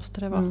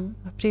 Måste det vara.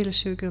 April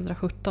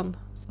 2017.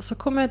 Och så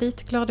kommer jag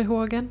dit glad i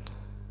hågen.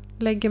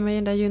 Lägger mig i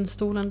den där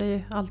gynstolen, det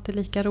är alltid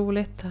lika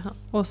roligt.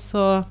 Och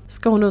så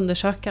ska hon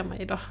undersöka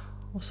mig då.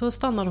 Och så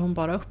stannar hon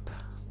bara upp.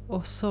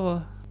 Och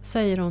så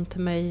säger hon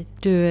till mig,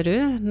 är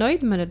du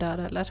nöjd med det där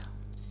eller?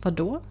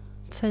 Vadå?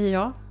 Säger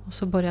jag. Och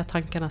så börjar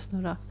tankarna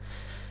snurra.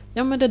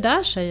 Ja, men det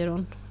där, säger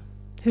hon.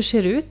 Hur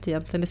ser det ut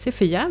egentligen? Det ser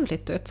för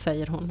jävligt ut,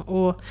 säger hon.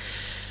 Och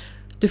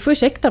du får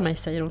ursäkta mig,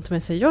 säger hon till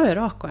mig. Jag är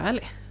rak och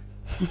ärlig.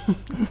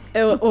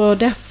 och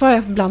därför får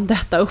jag bland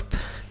detta upp.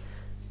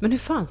 Men hur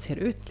fan ser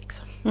det ut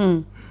liksom?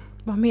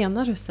 Vad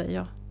menar du, säger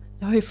jag.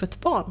 Jag har ju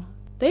fått barn.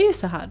 Det är ju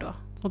så här då.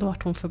 Och då var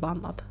hon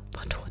förbannad.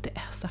 Vadå, det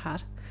är så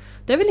här?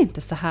 Det är väl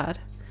inte så här?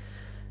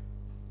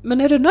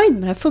 Men är du nöjd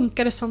med det?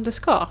 Funkar det som det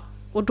ska?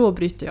 Och då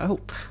bryter jag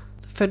ihop.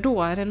 För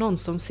då är det någon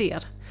som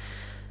ser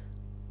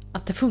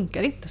att det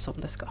funkar inte som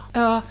det ska.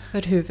 Ja.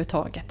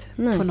 Överhuvudtaget.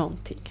 Nej. På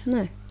någonting.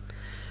 Nej.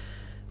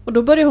 Och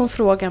då börjar hon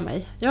fråga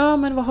mig. Ja,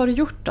 men vad har du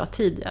gjort då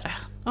tidigare?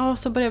 Ja,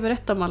 så börjar jag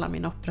berätta om alla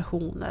mina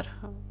operationer.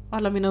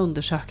 Alla mina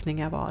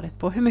undersökningar jag varit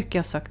på. Hur mycket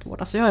jag sökt vård.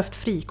 Alltså jag har haft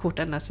frikort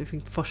ända sedan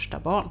jag fick första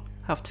barn.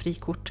 Jag har haft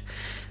frikort.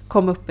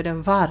 Kom upp i det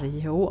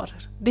varje år.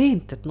 Det är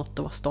inte något att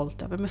vara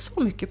stolt över. Men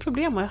så mycket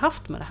problem har jag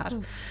haft med det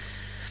här.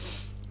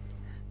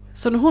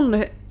 Så när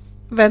hon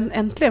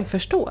äntligen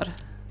förstår.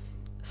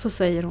 Så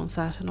säger hon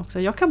så här sen också.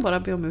 Jag kan bara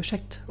be om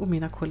ursäkt om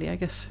mina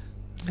kollegors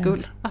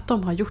skull. Att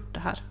de har gjort det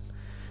här.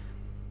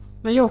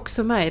 Men jag är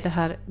också med i det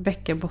här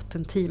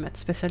bäckenbottenteamet.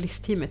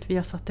 Specialistteamet vi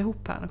har satt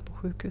ihop här på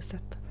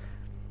sjukhuset.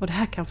 Och det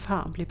här kan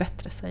fan bli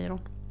bättre, säger hon.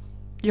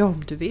 Ja,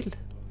 om du vill.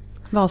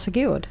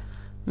 Varsågod.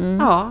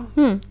 Ja.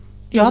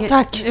 Ja,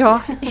 tack.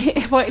 Ja,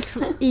 det var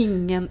liksom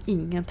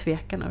ingen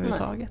tvekan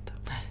överhuvudtaget.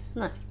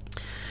 Nej.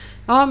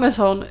 Ja, men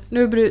så hon,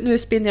 nu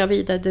spinner jag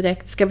vidare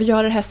direkt. Ska vi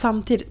göra det här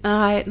samtidigt?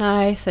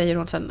 Nej, säger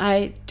hon sen.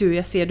 Nej,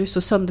 jag ser du är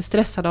så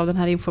sönderstressad av den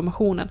här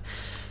informationen.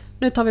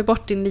 Nu tar vi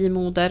bort din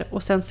livmoder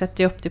och sen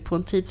sätter jag upp dig på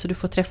en tid så du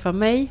får träffa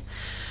mig.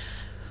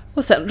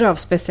 Och sen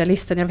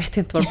rövspecialisten, jag vet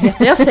inte vad de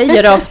heter. Jag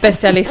säger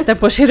rövspecialisten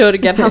på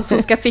kirurgen, han som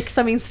ska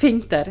fixa min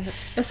sfinkter.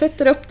 Jag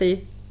sätter upp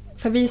dig,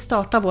 för vi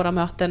startar våra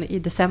möten i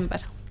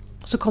december.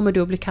 Så kommer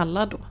du att bli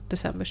kallad då,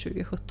 december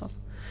 2017.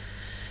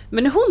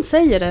 Men när hon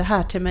säger det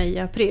här till mig i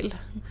april.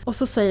 Och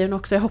så säger hon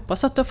också, jag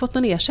hoppas att du har fått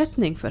någon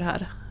ersättning för det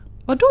här.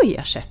 Vad då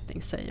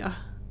ersättning, säger jag.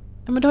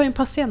 Ja, men du har ju en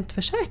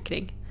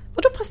patientförsäkring.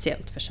 Vadå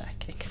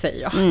patientförsäkring,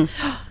 säger jag.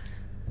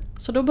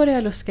 Så då börjar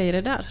jag luska i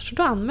det där. Så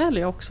då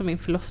anmäler jag också min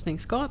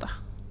förlossningsskada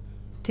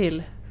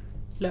till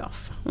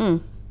LÖF.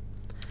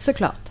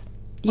 Såklart.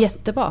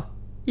 Jättebra.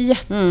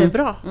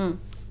 Jättebra.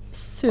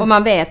 Och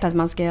man vet att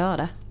man ska göra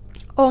det.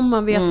 Om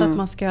man vet att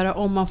man ska göra,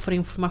 om man får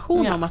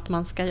information om att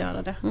man ska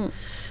göra det.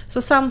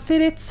 Så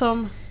samtidigt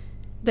som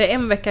det är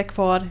en vecka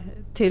kvar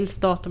tills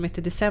datumet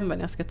i december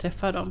när jag ska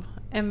träffa dem.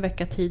 En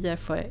vecka tidigare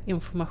får jag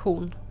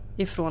information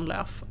ifrån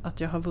LÖF att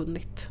jag har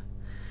vunnit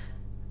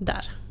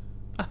där.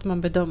 Att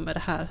man bedömer det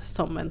här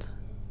som en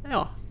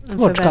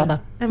vårdskada.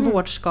 En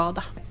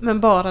vårdskada. Men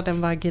bara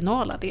den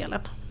vaginala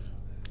delen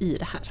i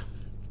det här.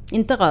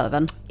 Inte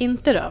röven.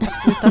 Inte röven,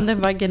 utan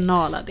den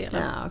vaginala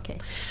delen. Ja, okay.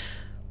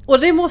 Och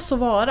det måste så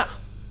vara.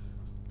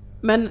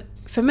 Men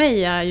för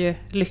mig är ju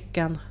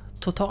lyckan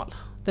total.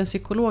 Den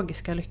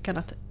psykologiska lyckan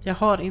att jag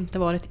har inte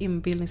varit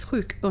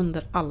inbildningssjuk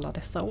under alla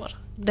dessa år.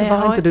 Det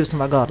var inte du som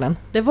var galen.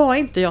 Det var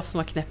inte jag som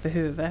var knäpp i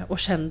huvudet och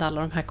kände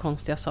alla de här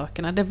konstiga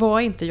sakerna. Det var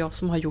inte jag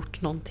som har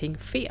gjort någonting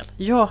fel.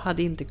 Jag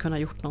hade inte kunnat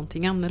gjort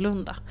någonting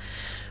annorlunda.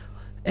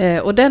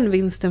 Och den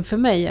vinsten för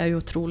mig är ju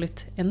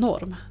otroligt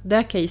enorm. Det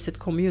här caset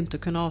kommer ju inte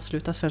kunna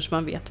avslutas förrän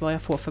man vet vad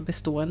jag får för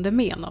bestående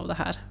men av det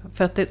här.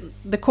 För att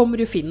det kommer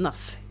ju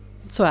finnas.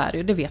 Så är det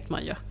ju, det vet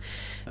man ju.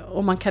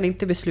 Och man kan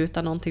inte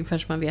besluta någonting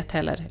förrän man vet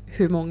heller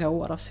hur många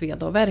år av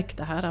sveda och värk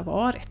det här har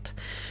varit.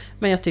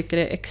 Men jag tycker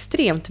det är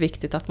extremt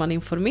viktigt att man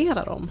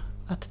informerar om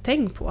att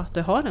tänk på att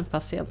du har en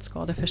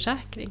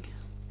patientskadeförsäkring.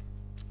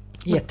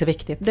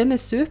 Jätteviktigt. Den är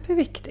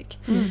superviktig.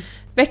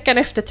 Veckan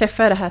efter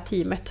träffar jag det här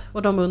teamet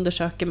och de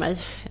undersöker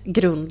mig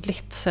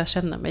grundligt så jag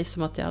känner mig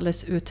som att jag är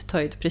alldeles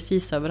uttöjd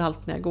precis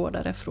överallt när jag går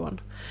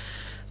därifrån.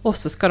 Och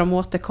så ska de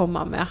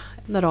återkomma med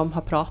när de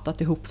har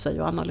pratat ihop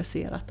sig och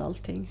analyserat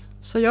allting.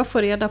 Så jag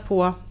får reda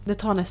på, det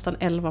tar nästan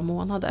 11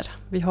 månader.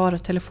 Vi har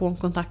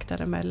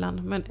telefonkontakter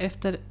emellan men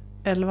efter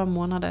 11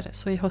 månader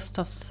så i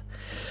höstas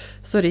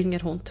så ringer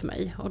hon till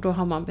mig och då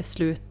har man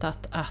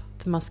beslutat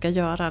att man ska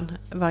göra en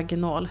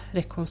vaginal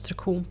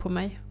rekonstruktion på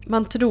mig.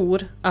 Man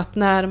tror att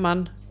när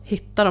man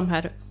hittar de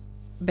här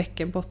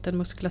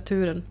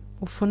bäckenbottenmuskulaturen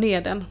och får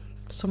ner den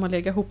som har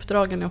legat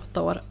hopdragen i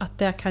 8 år att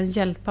det kan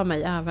hjälpa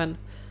mig även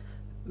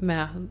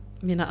med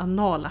mina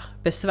anala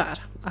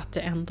besvär. Att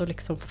jag ändå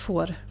liksom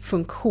får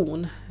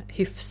funktion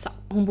hyfsat.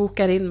 Hon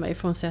bokar in mig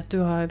för att säga att du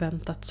har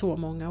väntat så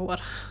många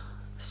år.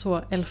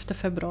 Så 11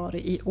 februari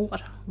i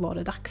år var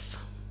det dags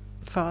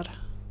för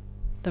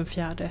den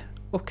 4:e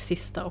och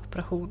sista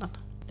operationen.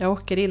 Jag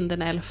åker in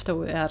den 11:e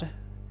och är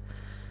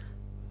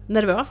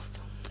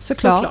nervös.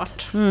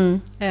 Såklart.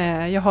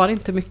 Jag har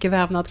inte mycket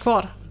vävnad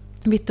kvar.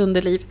 Mitt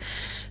underliv.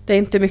 Det är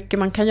inte mycket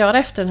man kan göra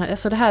efter den här.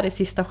 Alltså det här är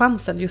sista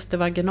chansen, just det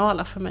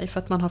vaginala för mig. För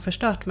att man har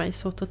förstört mig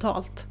så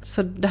totalt.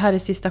 Så det här är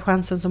sista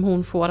chansen som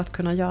hon får att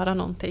kunna göra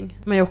någonting.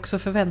 Men jag är också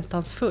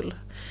förväntansfull.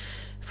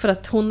 För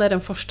att hon är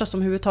den första som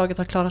överhuvudtaget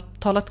har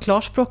talat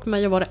klarspråk med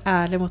mig och varit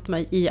ärlig mot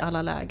mig i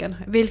alla lägen.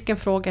 Vilken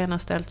fråga jag än har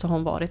ställt så har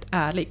hon varit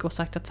ärlig och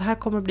sagt att så här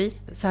kommer det bli.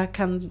 Så här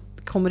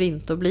kommer det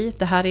inte att bli.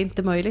 Det här är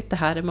inte möjligt, det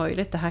här är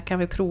möjligt. Det här kan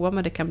vi prova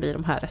men det kan bli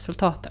de här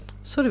resultaten.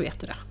 Så du vet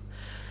det.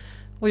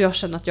 Och jag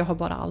känner att jag har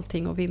bara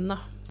allting att vinna.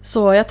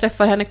 Så jag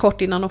träffar henne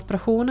kort innan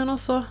operationen och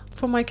så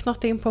får man ju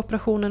knata in på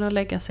operationen och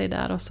lägga sig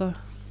där och så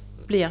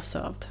blir jag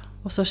sövd.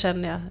 Och så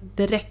känner jag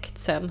direkt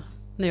sen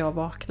när jag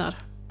vaknar,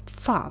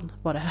 fan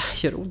vad det här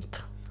gör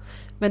ont.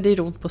 Men det är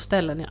ont på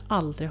ställen jag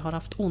aldrig har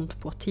haft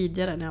ont på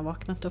tidigare när jag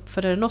vaknat upp.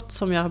 För är det något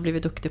som jag har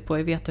blivit duktig på,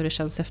 jag vet hur det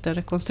känns efter en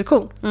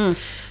rekonstruktion.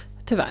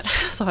 Tyvärr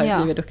så har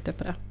jag blivit duktig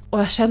på det. Och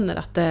jag känner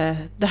att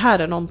det här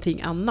är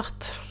någonting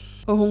annat.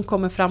 Och hon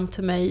kommer fram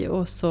till mig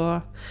och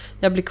så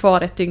jag blir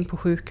kvar ett dygn på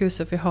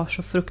sjukhuset för jag har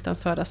så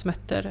fruktansvärda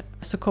smärtor.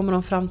 Så kommer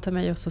hon fram till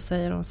mig och så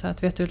säger hon så här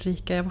att vet du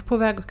Ulrika, jag var på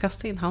väg att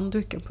kasta in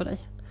handduken på dig.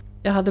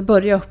 Jag hade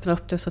börjat öppna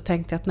upp det och så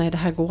tänkte jag att nej det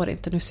här går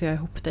inte, nu ser jag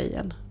ihop dig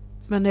igen.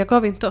 Men jag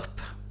gav inte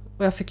upp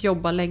och jag fick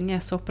jobba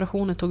länge så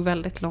operationen tog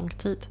väldigt lång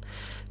tid.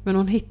 Men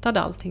hon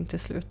hittade allting till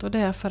slut och det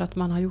är för att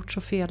man har gjort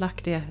så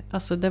felaktigt.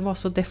 Alltså det var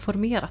så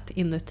deformerat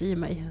inuti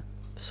mig.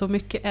 Så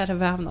mycket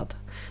ärrvävnad,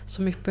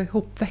 så mycket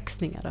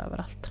ihopväxningar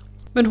överallt.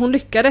 Men hon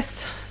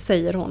lyckades,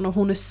 säger hon, och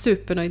hon är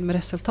supernöjd med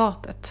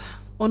resultatet.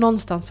 Och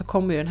någonstans så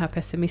kommer ju den här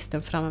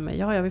pessimisten fram med mig.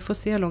 Ja, vi får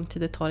se hur lång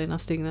tid det tar innan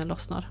stygnen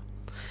lossnar.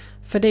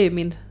 För det är ju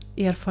min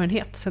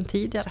erfarenhet sedan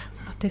tidigare,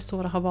 att det är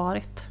så det har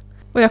varit.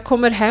 Och jag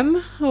kommer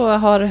hem och jag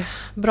har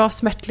bra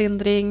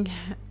smärtlindring.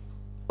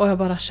 Och jag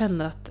bara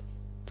känner att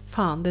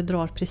fan, det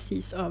drar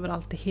precis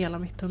överallt i hela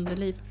mitt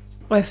underliv.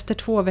 Och efter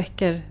 2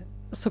 veckor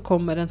så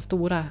kommer den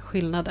stora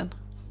skillnaden.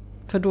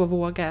 För då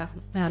vågar jag,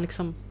 när jag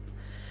liksom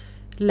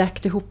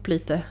läkt ihop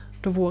lite,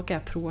 då vågar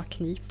jag prova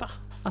knipa.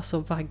 Alltså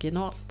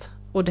vaginalt.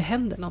 Och det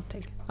händer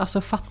någonting.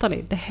 Alltså fattar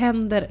ni? Det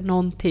händer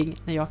någonting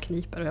när jag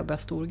kniper och jag börjar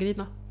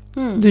storgrina.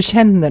 Du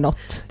känner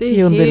något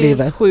i underlivet.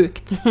 Det är helt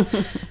sjukt.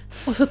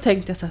 Och så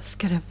tänkte jag så här,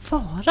 ska det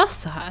vara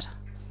så här?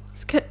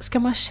 Ska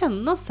man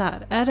känna så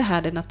här? Är det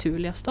här det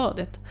naturliga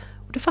stadiet?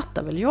 Och det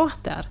fattar väl jag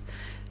att det är.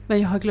 Men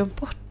jag har glömt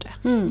bort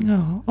det.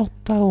 Ja,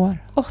 8 år.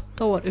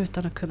 8 år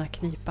utan att kunna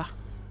knipa.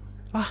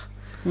 Va?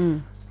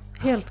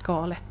 Helt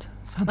galet.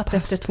 Att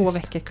efter 2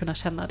 veckor kunna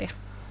känna det.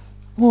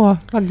 Åh,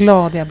 vad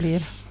glad jag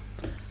blir.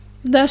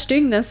 När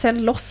stygnen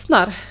sen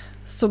lossnar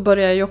så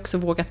börjar jag ju också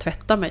våga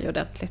tvätta mig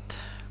ordentligt.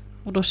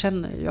 Och då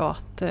känner jag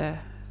att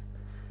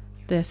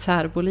det är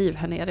särboliv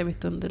här nere i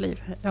mitt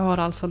underliv. Jag har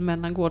alltså en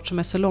mellangård som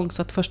är så lång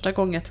så att första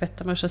gången jag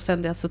tvättade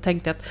mig så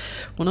tänkte jag att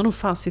hon har nog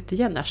fan sytt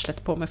igen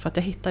arslet på mig för att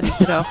jag hittar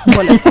inte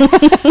rökhålet.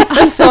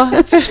 Alltså,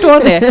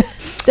 förstår ni?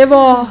 Det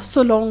var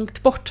så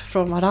långt bort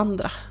från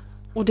varandra.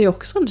 Och det är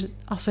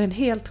också en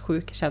helt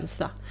sjuk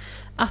känsla.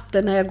 Att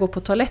när jag går på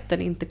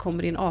toaletten inte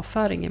kommer in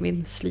avföring i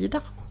min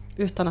slida.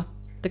 Utan att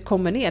det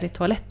kommer ner i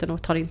toaletten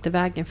och tar inte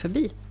vägen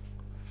förbi.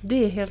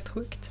 Det är helt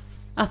sjukt.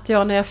 Att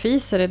jag när jag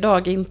fiser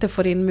idag inte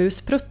får in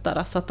muspruttar.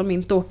 Alltså att de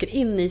inte åker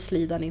in i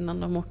slidan innan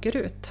de åker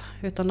ut.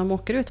 Utan de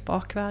åker ut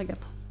bakvägen.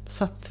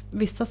 Så att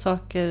vissa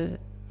saker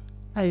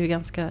är ju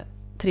ganska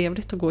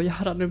trevligt att gå och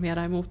göra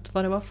numera emot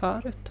vad det var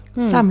förut.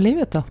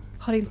 Samlivet då?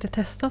 Har inte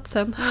testat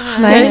sen.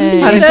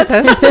 Nej, har inte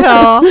testat.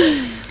 Ja.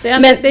 Det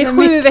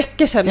är 7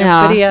 veckor sedan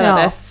jag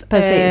opererades.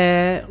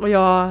 Precis. Och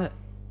jag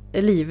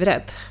är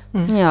livrädd.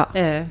 Ja.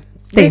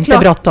 Det är inte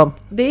bråttom.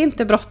 Det är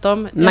inte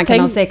bråttom. Man kan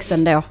ha sex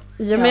ändå.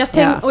 Ja, men jag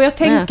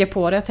tänker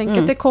på det. Jag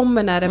tänker att det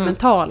kommer när det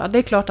mentala. Det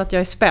är klart att jag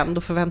är spänd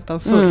och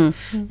förväntansfull.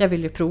 Jag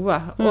vill ju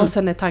prova. Och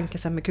sen är tanken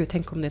så här, men gud,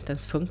 tänk om det inte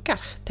ens funkar.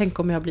 Tänk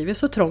om jag har blivit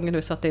så trång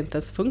nu så att det inte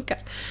ens funkar.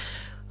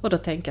 Och då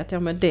tänker jag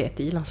att men det är ett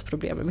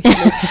ilandsproblem i mitt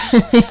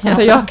liv.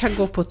 För jag kan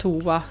gå på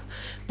toa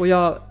och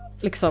jag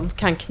liksom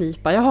kan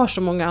knipa. Jag har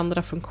så många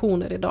andra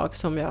funktioner idag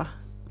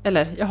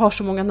jag har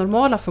så många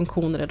normala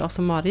funktioner idag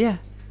som varje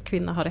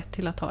kvinna har rätt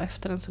till att ha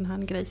efter en sån här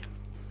grej.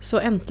 Så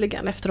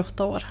äntligen efter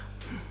 8 år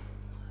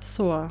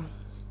så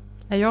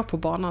är jag på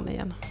banan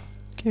igen.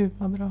 Gud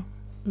vad bra.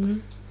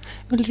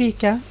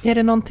 Ulrika, är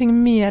det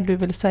någonting mer du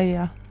vill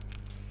säga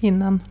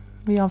innan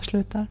vi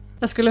avslutar?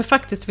 Jag skulle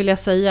faktiskt vilja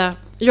säga,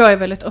 jag är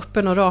väldigt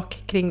öppen och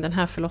rak kring den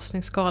här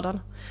förlossningsskadan.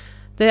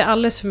 Det är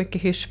alldeles för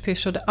mycket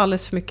hysch-pysch och det är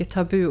alldeles för mycket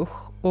tabu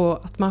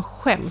och att man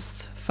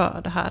skäms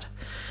för det här.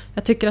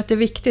 Jag tycker att det är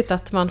viktigt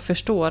att man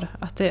förstår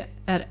att det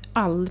är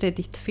aldrig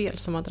ditt fel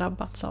som har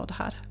drabbats av det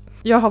här.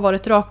 Jag har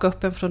varit rak och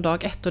öppen från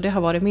dag 1 och det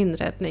har varit min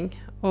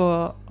räddning.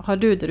 Och har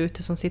du där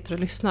ute som sitter och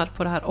lyssnar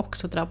på det här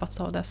också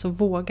drabbats av det, så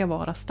våga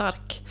vara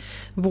stark.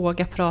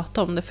 Våga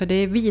prata om det, för det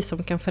är vi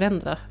som kan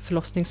förändra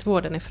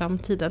förlossningsvården i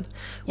framtiden.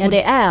 Ja,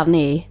 det är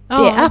ni. Det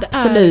är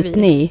absolut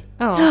ni.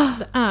 Ja,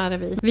 det är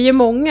vi. Vi är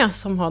många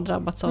som har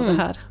drabbats av det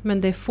här,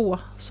 men det är få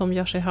som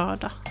gör sig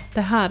hörda.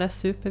 Det här är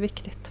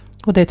superviktigt.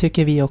 Och det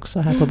tycker vi också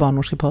här på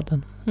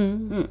Barnmorskepodden.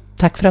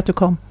 Tack för att du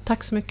kom.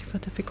 Tack så mycket för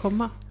att jag fick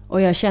komma.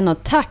 Och jag känner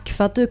tack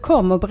för att du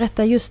kom och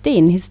berättade just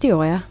din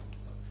historia.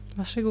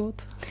 Varsågod.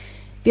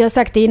 Vi har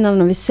sagt det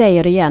innan och vi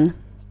säger det igen.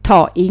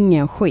 Ta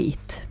ingen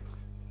skit.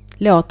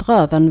 Låt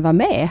röven vara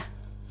med.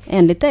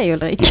 Enligt dig,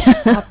 Ulrika.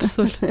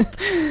 Absolut.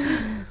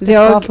 Det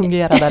ska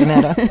fungera där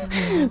nere.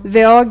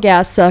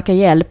 Våga söka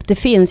hjälp. Det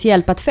finns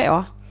hjälp att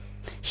få.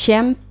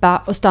 Kämpa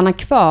och stanna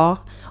kvar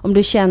om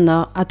du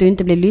känner att du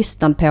inte blir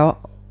lyssnad på.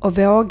 Och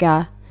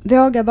våga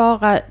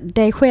vara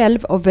dig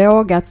själv och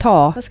våga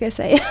ta. Vad ska jag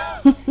säga?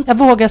 Jag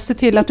vågar se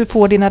till att du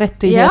får dina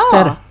rättigheter.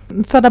 Ja.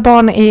 Födda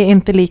barn är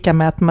inte lika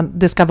med att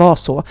det ska vara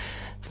så.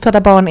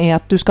 Födda barn är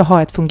att du ska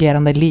ha ett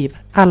fungerande liv.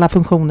 Alla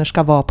funktioner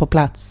ska vara på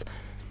plats.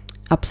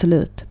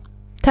 Absolut.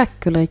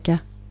 Tack Ulrika.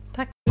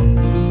 Tack.